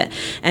use it.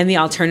 And the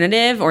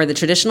alternative, or the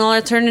traditional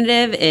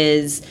alternative,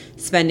 is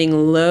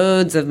spending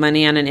loads of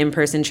money on an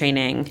in-person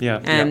training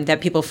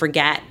that people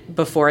forget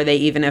before they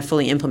even have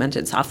fully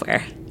implemented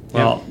software.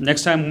 Well,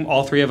 next time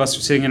all three of us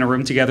are sitting in a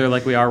room together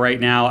like we are right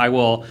now, I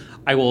will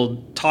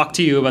talk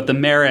to you about the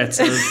merits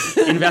of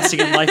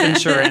investing in life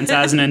insurance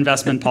as an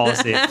investment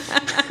policy.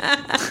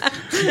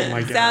 Oh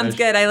my gosh. Sounds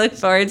good. I look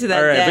forward to that.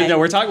 All right, day. but no,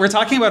 we're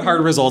talking about hard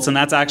results, and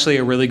that's actually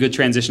a really good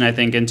transition, I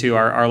think, into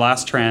our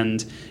last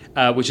trend,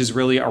 which is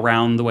really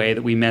around the way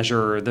that we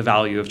measure the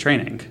value of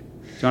training. Do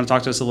you want to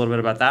talk to us a little bit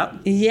about that?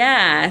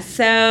 Yeah.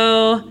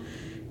 So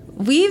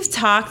we've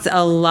talked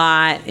a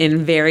lot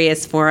in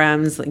various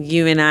forums, like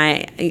you and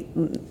I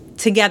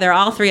together,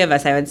 all three of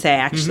us, I would say,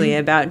 actually,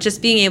 about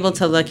just being able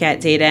to look at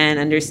data and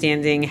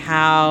understanding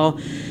how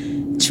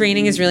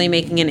training is really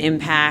making an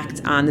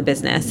impact on the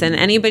business. And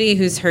anybody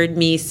who's heard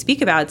me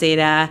speak about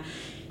data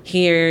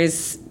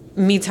hears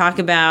me talk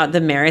about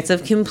the merits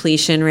of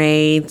completion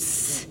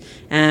rates,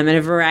 and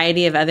a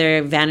variety of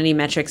other vanity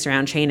metrics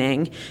around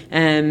training.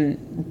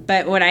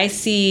 But what I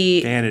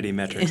see... Vanity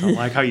metrics. I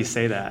like how you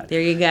say that. There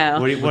you go.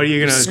 What are you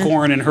going to...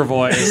 Scorn in her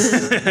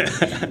voice.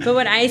 But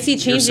what I see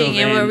changing,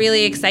 and what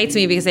really excites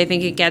me, because I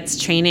think it gets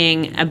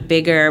training a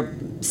bigger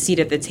seat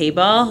at the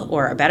table,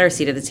 or a better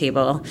seat at the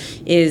table,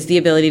 is the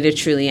ability to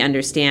truly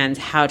understand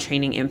how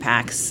training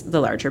impacts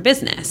the larger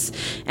business.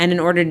 And in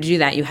order to do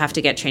that, you have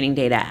to get training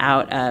data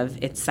out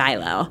of its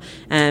silo.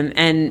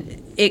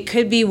 And it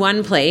could be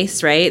one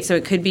place, right? So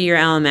it could be your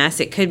LMS.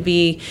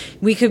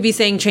 We could be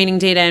saying training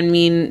data and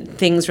mean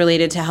things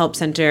related to Help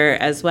Center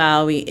as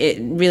well. It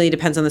really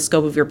depends on the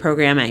scope of your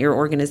program at your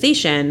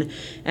organization.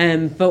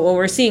 But what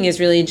we're seeing is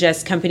really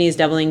just companies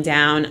doubling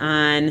down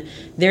on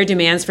their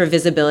demands for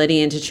visibility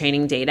into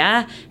training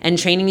data, and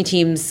training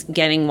teams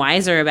getting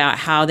wiser about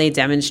how they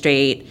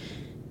demonstrate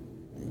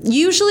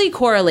usually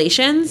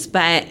correlations,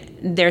 but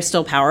they're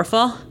still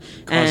powerful.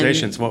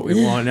 Causation's what we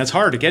want, and that's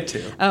hard to get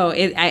to.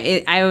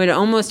 I would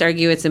almost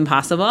argue it's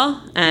impossible,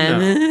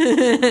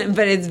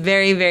 but it's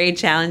very, very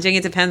challenging.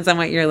 It depends on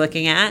what you're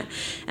looking at.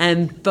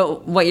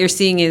 But what you're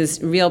seeing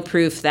is real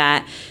proof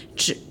that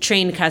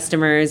trained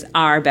customers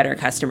are better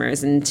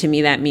customers. And to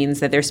me, that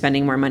means that they're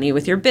spending more money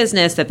with your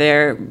business, that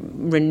they're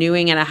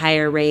renewing at a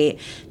higher rate,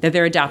 that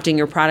they're adopting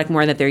your product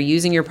more, that they're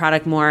using your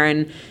product more,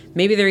 and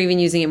maybe they're even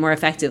using it more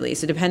effectively.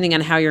 So depending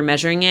on how you're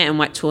measuring it and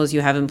what tools you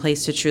have in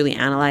place to truly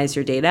analyze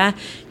your data,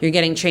 you're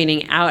getting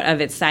training out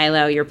of its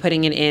silo. You're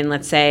putting it in,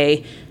 let's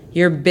say,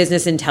 your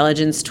business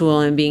intelligence tool,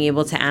 and being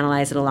able to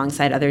analyze it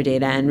alongside other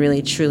data and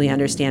really truly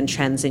understand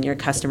trends in your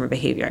customer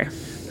behavior.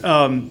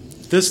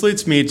 This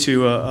leads me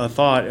to a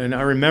thought, and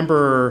I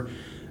remember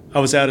I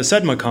was at a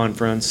SEDMA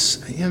conference,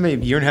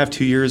 maybe a year and a half,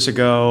 2 years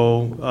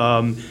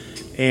ago,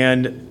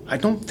 and I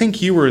don't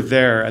think you were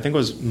there. I think it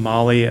was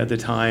Molly at the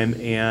time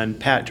and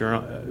Pat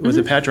Durante. Was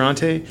it Pat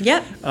Durante?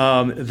 Yep.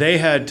 They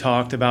had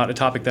talked about a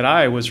topic that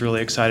I was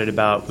really excited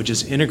about, which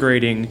is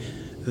integrating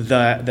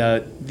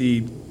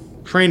the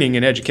training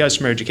and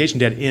customer education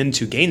data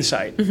into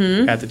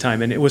Gainsight at the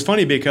time. And it was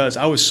funny because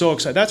I was so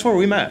excited. That's where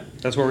we met.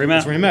 That's where we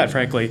met,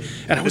 frankly.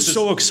 And I was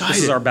so excited.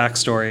 This is our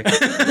backstory.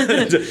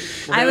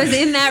 I was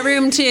in that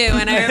room too,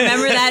 and I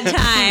remember that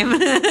time.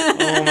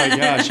 Oh my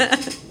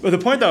gosh. But the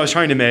point that I was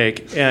trying to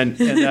make, and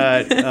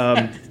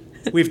that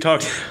we've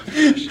talked...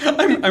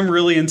 I'm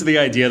really into the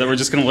idea that we're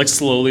just going to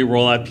slowly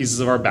roll out pieces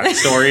of our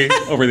backstory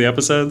over the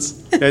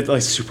episodes. Like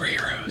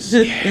superheroes.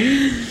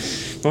 Yeah.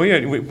 Oh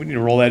yeah, we need to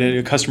roll that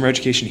into customer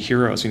education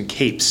heroes and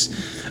capes.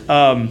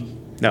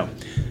 No.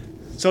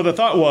 So the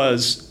thought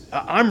was,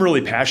 I'm really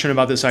passionate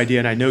about this idea,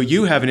 and I know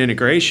you have an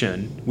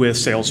integration with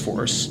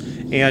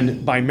Salesforce.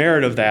 And by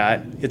merit of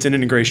that, it's an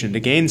integration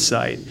into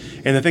Gainsight.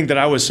 And the thing that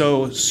I was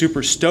so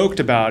super stoked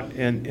about,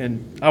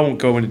 and I won't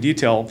go into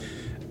detail,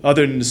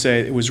 other than to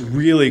say it was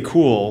really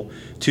cool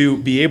to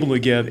be able to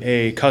give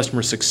a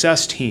customer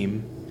success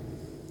team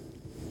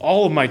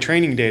all of my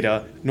training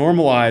data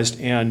normalized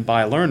and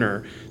by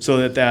learner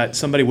so that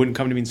somebody wouldn't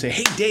come to me and say,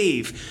 hey,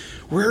 Dave,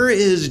 where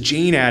is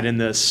Jane at in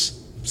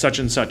this such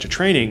and such a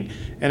training?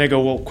 And I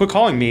go, well, quit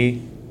calling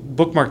me,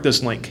 bookmark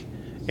this link.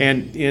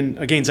 And in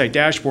a Gainsight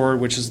dashboard,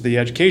 which is the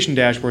education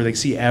dashboard, they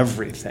see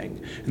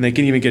everything. And they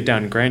can even get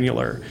down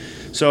granular.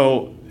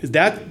 So is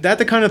that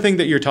the kind of thing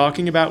that you're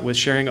talking about with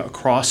sharing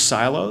across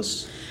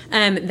silos?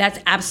 That's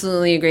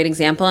absolutely a great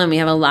example, and we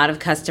have a lot of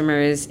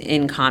customers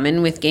in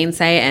common with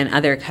Gainsight and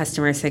other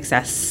customer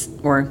success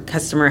or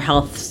customer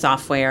health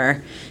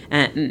software.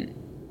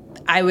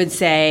 I would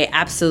say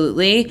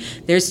absolutely.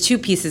 There's two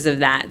pieces of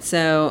that.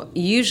 So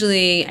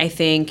usually I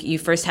think you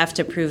first have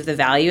to prove the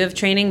value of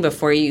training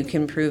before you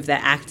can prove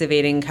that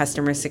activating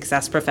customer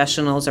success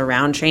professionals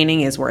around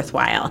training is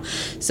worthwhile.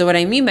 So what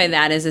I mean by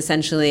that is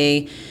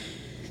essentially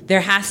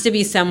there has to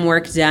be some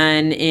work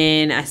done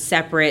in a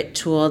separate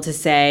tool to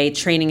say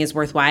training is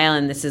worthwhile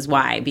and this is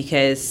why.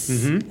 Because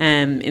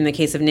in the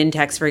case of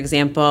Nintex, for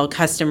example,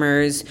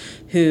 customers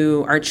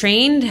who are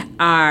trained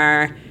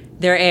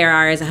their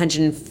ARR is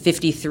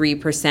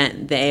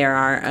 153% the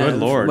ARR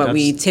of what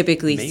we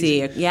typically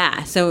see.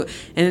 Yeah. So,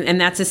 and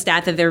that's a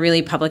stat that they're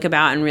really public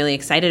about and really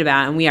excited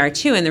about, and we are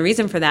too. And the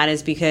reason for that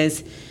is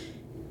because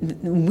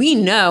we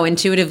know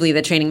intuitively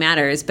that training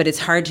matters, but it's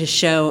hard to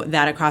show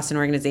that across an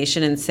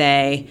organization and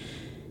say,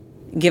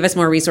 give us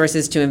more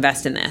resources to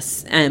invest in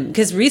this.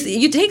 Because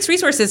it takes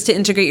resources to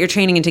integrate your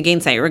training into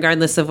Gainsight,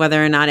 regardless of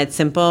whether or not it's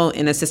simple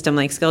in a system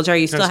like Skilljar.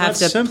 You still have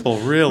to. It's not simple,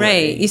 really.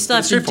 Right. You still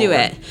have to do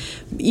it.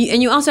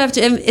 And you also have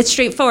to, it's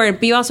straightforward,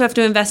 but you also have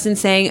to invest in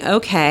saying,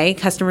 okay,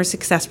 customer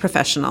success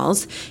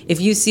professionals, if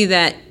you see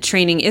that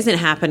training isn't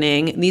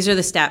happening, these are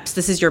the steps.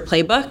 This is your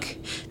playbook.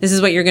 This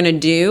is what you're going to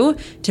do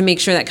to make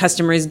sure that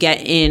customers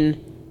get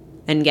in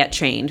and get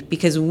trained,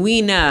 because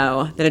we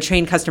know that a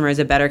trained customer is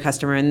a better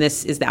customer, and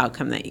this is the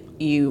outcome that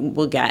you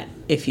will get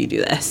if you do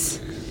this.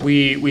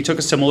 We took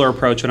a similar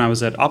approach when I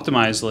was at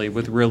Optimizely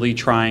with really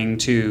trying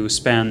to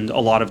spend a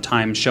lot of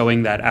time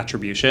showing that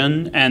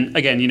attribution. And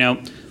again,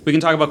 we can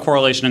talk about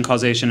correlation and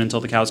causation until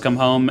the cows come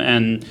home,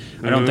 and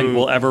I don't think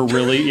we'll ever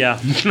really,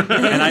 and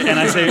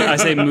I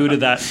say moo to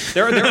that.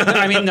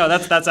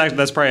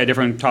 That's probably a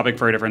different topic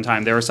for a different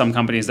time. There are some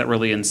companies that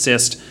really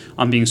insist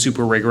on being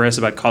super rigorous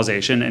about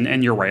causation,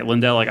 and you're right,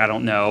 Linda. Like, I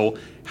don't know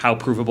how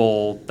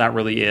provable that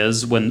really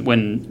is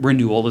when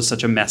renewal is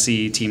such a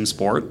messy team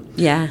sport.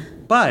 Yeah,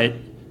 but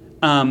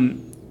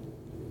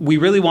we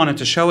really wanted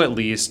to show at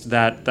least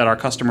that our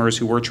customers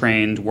who were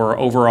trained were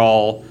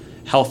overall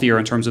healthier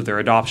in terms of their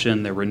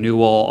adoption, their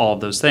renewal, all of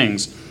those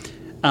things.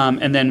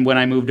 And then when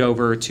I moved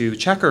over to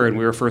Checkr and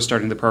we were first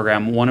starting the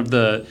program, one of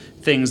the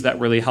things that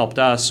really helped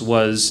us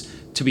was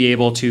to be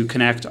able to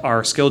connect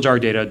our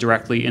Skilljar data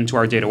directly into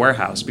our data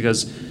warehouse,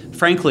 because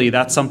frankly,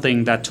 that's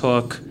something that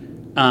took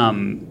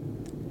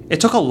it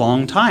took a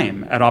long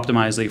time at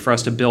Optimizely for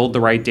us to build the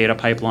right data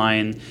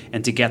pipeline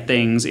and to get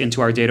things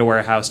into our data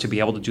warehouse to be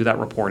able to do that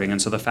reporting.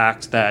 And so the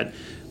fact that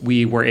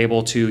we were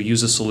able to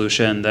use a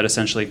solution that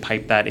essentially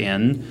piped that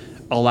in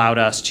allowed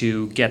us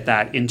to get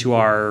that into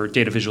our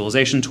data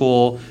visualization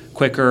tool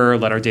quicker,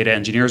 let our data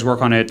engineers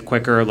work on it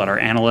quicker, let our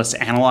analysts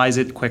analyze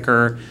it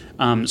quicker.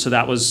 So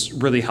that was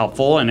really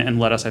helpful and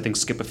let us, I think,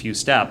 skip a few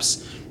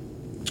steps.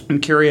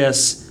 I'm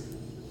curious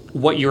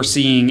what you're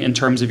seeing in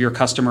terms of your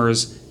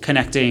customers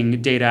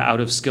connecting data out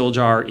of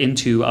Skilljar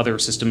into other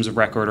systems of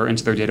record or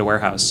into their data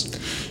warehouse.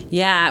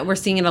 Yeah, we're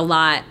seeing it a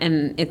lot,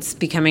 and it's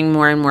becoming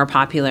more and more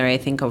popular, I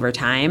think, over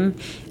time.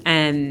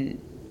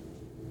 And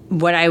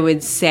what I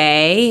would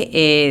say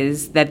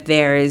is that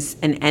there's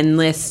an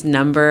endless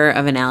number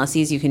of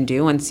analyses you can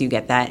do once you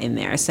get that in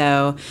there.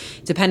 So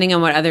depending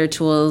on what other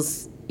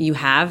tools you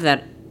have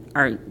that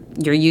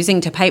you're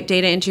using to pipe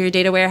data into your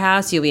data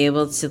warehouse, you'll be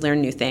able to learn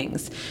new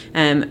things.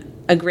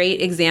 A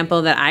great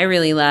example that I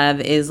really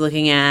love is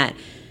looking at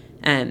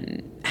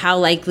how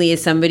likely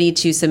is somebody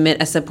to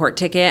submit a support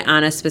ticket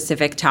on a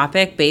specific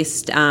topic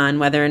based on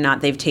whether or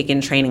not they've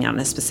taken training on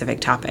a specific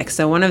topic.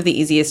 So one of the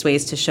easiest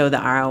ways to show the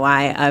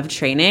ROI of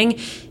training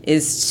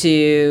is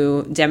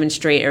to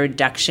demonstrate a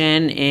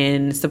reduction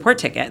in support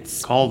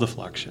tickets. Call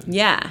deflection.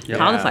 Yeah,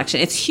 call deflection.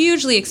 It's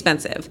hugely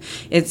expensive.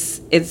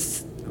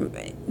 It's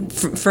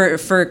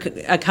for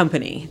a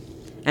company.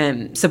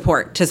 To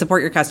support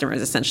your customers,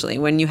 essentially,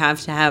 when you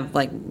have to have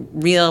like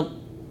real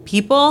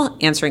people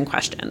answering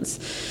questions.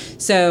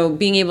 So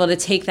being able to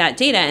take that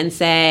data and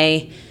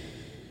say,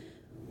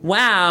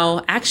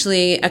 wow,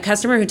 actually a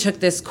customer who took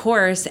this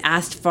course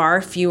asked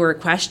far fewer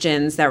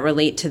questions that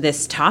relate to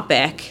this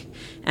topic,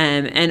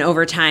 and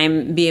over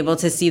time be able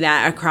to see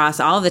that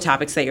across all of the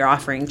topics that you're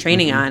offering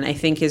training on, I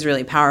think is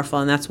really powerful.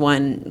 And that's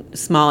one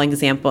small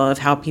example of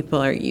how people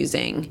are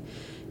using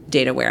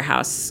data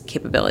warehouse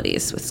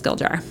capabilities with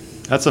Skilljar.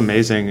 That's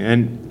amazing.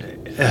 And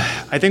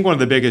I think one of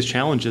the biggest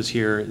challenges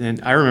here,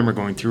 and I remember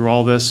going through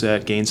all this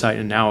at Gainsight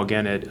and now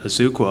again at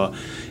Azuqua,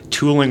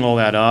 tooling all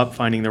that up,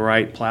 finding the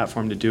right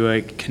platform to do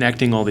it,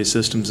 connecting all these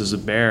systems is a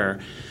bear.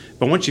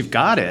 But once you've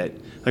got it,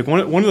 Like one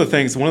of the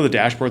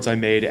dashboards I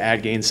made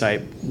at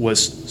Gainsight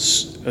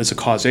was as a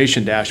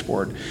causation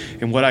dashboard.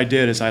 And what I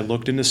did is I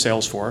looked into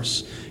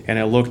Salesforce and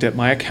I looked at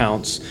my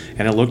accounts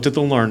and I looked at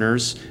the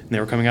learners and they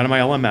were coming out of my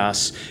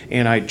LMS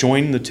and I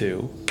joined the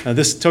two. Now,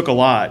 this took a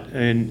lot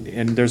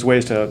and there's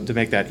ways to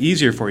make that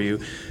easier for you.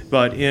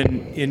 But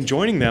in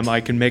joining them,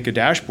 I can make a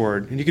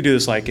dashboard, and you could do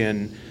this like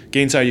in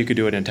Gainsight, you could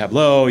do it in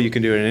Tableau, you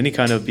can do it in any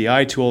kind of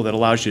BI tool that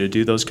allows you to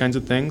do those kinds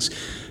of things.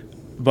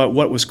 But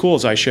what was cool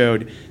is I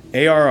showed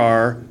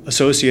ARR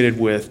associated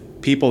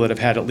with people that have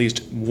had at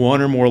least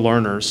one or more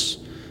learners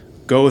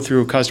go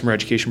through a customer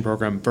education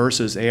program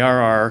versus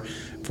ARR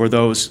for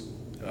those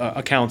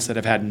accounts that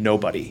have had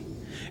nobody.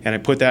 And I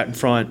put that in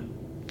front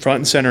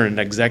and center in an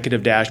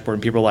executive dashboard,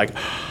 and people are like,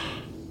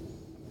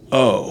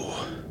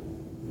 oh.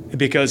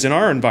 Because in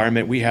our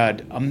environment, we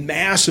had a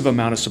massive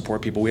amount of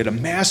support people. We had a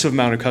massive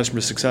amount of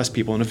customer success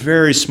people and a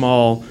very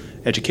small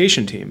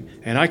education team.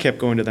 And I kept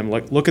going to them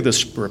like, look at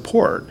this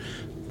report.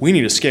 We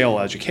need to scale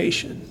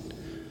education.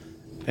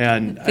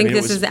 And I think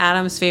this is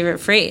Adam's favorite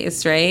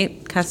phrase,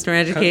 right? Customer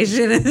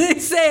education.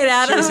 Say it,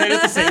 Adam. Should we say it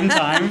at the same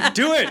time?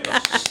 Do it.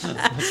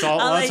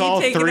 Let's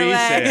all three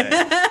say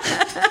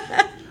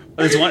it.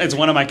 It's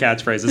one of my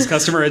catchphrases.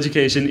 Customer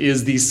education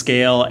is the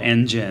scale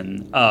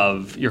engine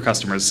of your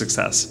customer's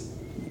success.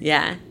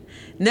 Yeah.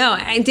 No,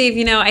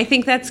 Dave, I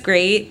think that's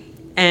great.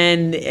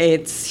 And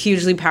it's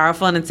hugely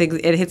powerful, and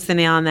it hits the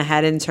nail on the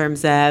head in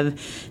terms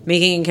of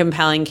making a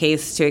compelling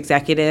case to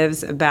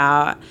executives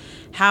about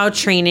how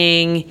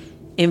training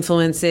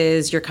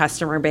influences your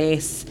customer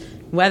base.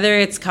 Whether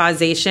it's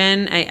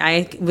causation,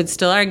 I would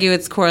still argue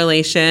it's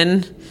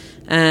correlation,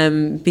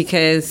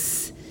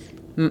 because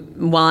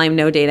while I'm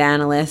no data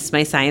analyst,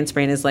 my science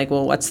brain is like,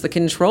 well, what's the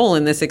control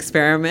in this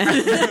experiment?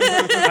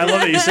 I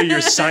love that you say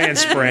your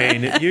science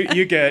brain.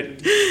 You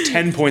get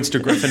 10 points to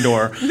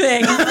Gryffindor.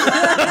 Thanks.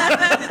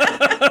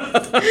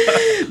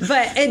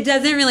 But it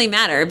doesn't really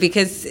matter,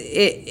 because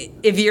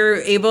if you're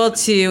able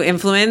to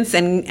influence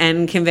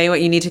and convey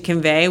what you need to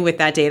convey with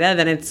that data,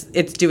 then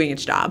it's doing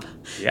its job.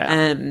 Yeah.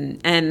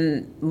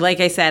 And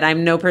like I said,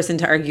 I'm no person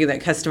to argue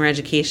that customer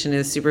education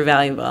is super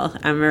valuable.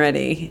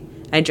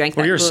 I drank that.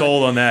 Well, you're Kool-Aid.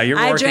 sold on that.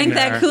 I drank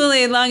that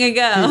Kool-Aid long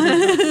ago.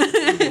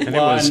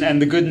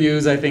 And the good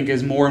news, I think,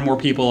 is more and more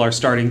people are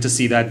starting to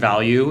see that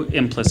value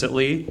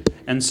implicitly.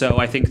 And so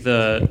I think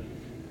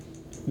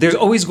there's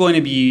always going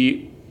to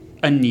be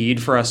a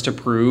need for us to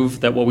prove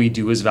that what we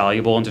do is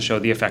valuable and to show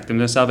the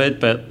effectiveness of it.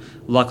 But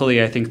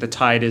luckily, I think the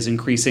tide is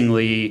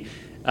increasingly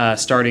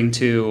starting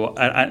to...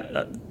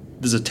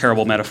 this is a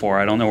terrible metaphor.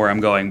 I don't know where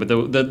I'm going. But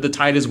the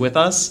tide is with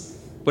us.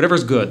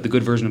 Whatever's good, the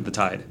good version of the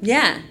tide.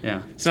 Yeah.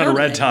 It's not a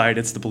red tide,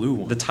 it's the blue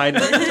one. The tide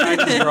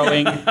is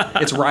growing,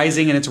 it's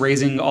rising, and it's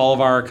raising all of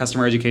our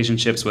customer education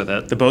ships with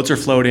it. The boats are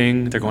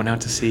floating, they're going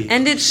out to sea.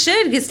 And it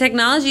should, because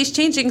technology is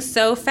changing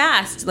so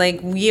fast. Like,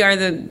 we are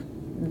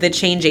the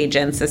change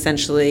agents,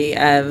 essentially,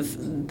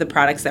 of the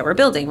products that we're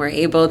building. We're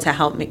able to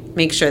help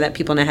make sure that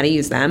people know how to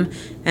use them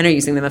and are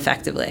using them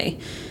effectively.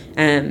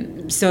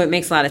 So it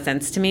makes a lot of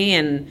sense to me,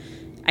 and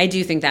I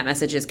do think that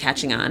message is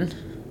catching on.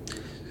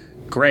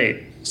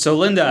 Great. So,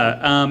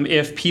 Linda,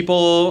 if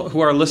people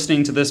who are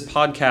listening to this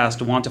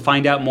podcast want to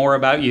find out more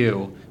about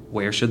you,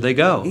 where should they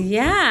go?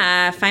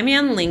 Yeah, find me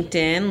on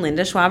LinkedIn,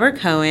 Linda Schwaber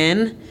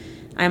Cohen.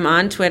 I'm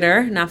on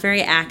Twitter, not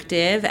very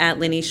active, at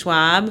Linny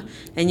Schwab.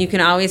 And you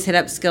can always hit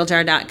up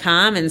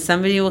skilljar.com and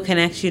somebody will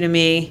connect you to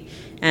me.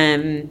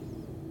 I'd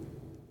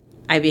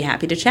be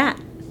happy to chat.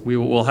 We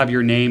will have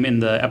your name in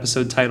the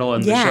episode title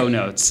and the show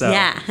notes. So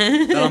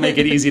that'll make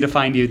it easy to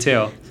find you,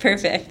 too.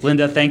 Perfect.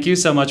 Linda, thank you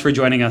so much for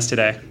joining us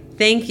today.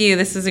 Thank you.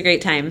 This was a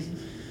great time.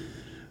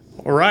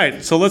 All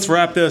right, so let's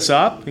wrap this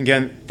up.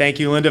 Again, thank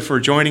you, Linda,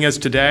 for joining us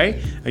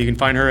today. You can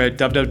find her at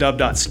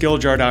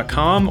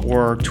www.skilljar.com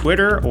or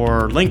Twitter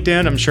or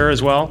LinkedIn, I'm sure,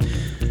 as well.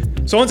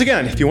 So once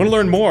again, if you want to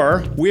learn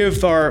more, we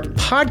have our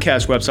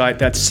podcast website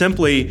that's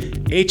simply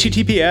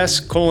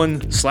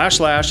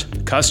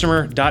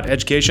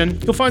https://customer.education.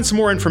 You'll find some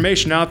more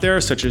information out there,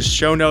 such as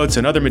show notes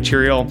and other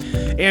material.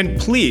 And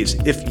please,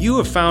 if you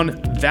have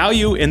found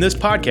value in this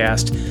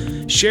podcast,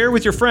 share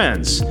with your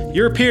friends,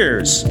 your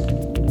peers,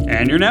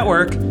 and your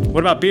network.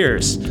 What about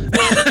beers?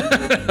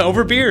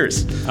 Over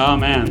beers. Oh,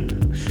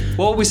 man.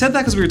 Well, we said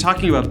that because we were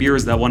talking about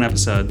beers that one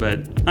episode, but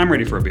I'm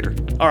ready for a beer.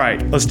 All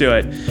right, let's do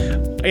it.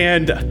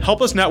 And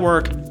help us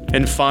network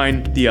and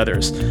find the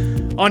others.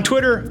 On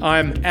Twitter,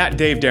 I'm at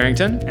Dave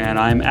Darrington. And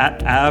I'm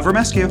at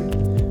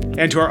Avermescu.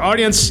 And to our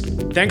audience,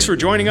 thanks for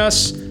joining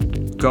us.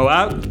 Go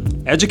out,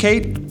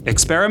 educate,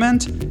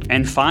 experiment,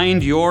 and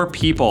find your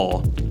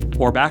people.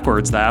 Or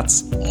backwards,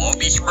 that's...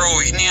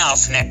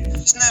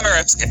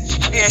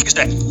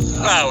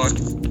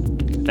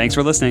 Thanks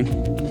for listening.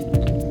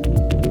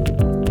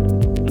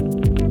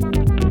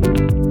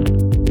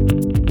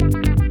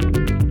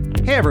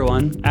 Hey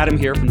everyone, Adam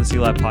here from the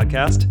C-Lab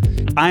podcast.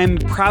 I'm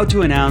proud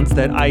to announce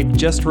that I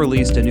just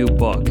released a new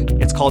book.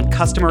 It's called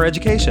Customer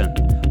Education: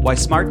 Why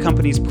Smart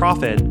Companies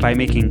Profit by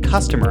Making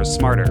Customers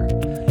Smarter.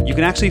 You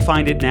can actually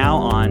find it now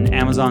on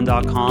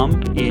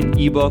Amazon.com in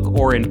ebook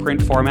or in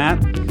print format.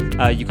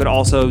 You could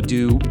also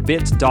do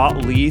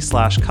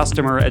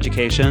bit.ly/customer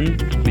education.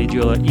 Made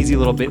you an easy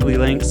little bit.ly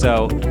link.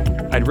 So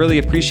I'd really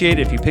appreciate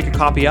it if you pick a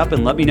copy up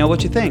and let me know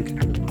what you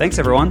think. Thanks,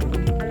 everyone.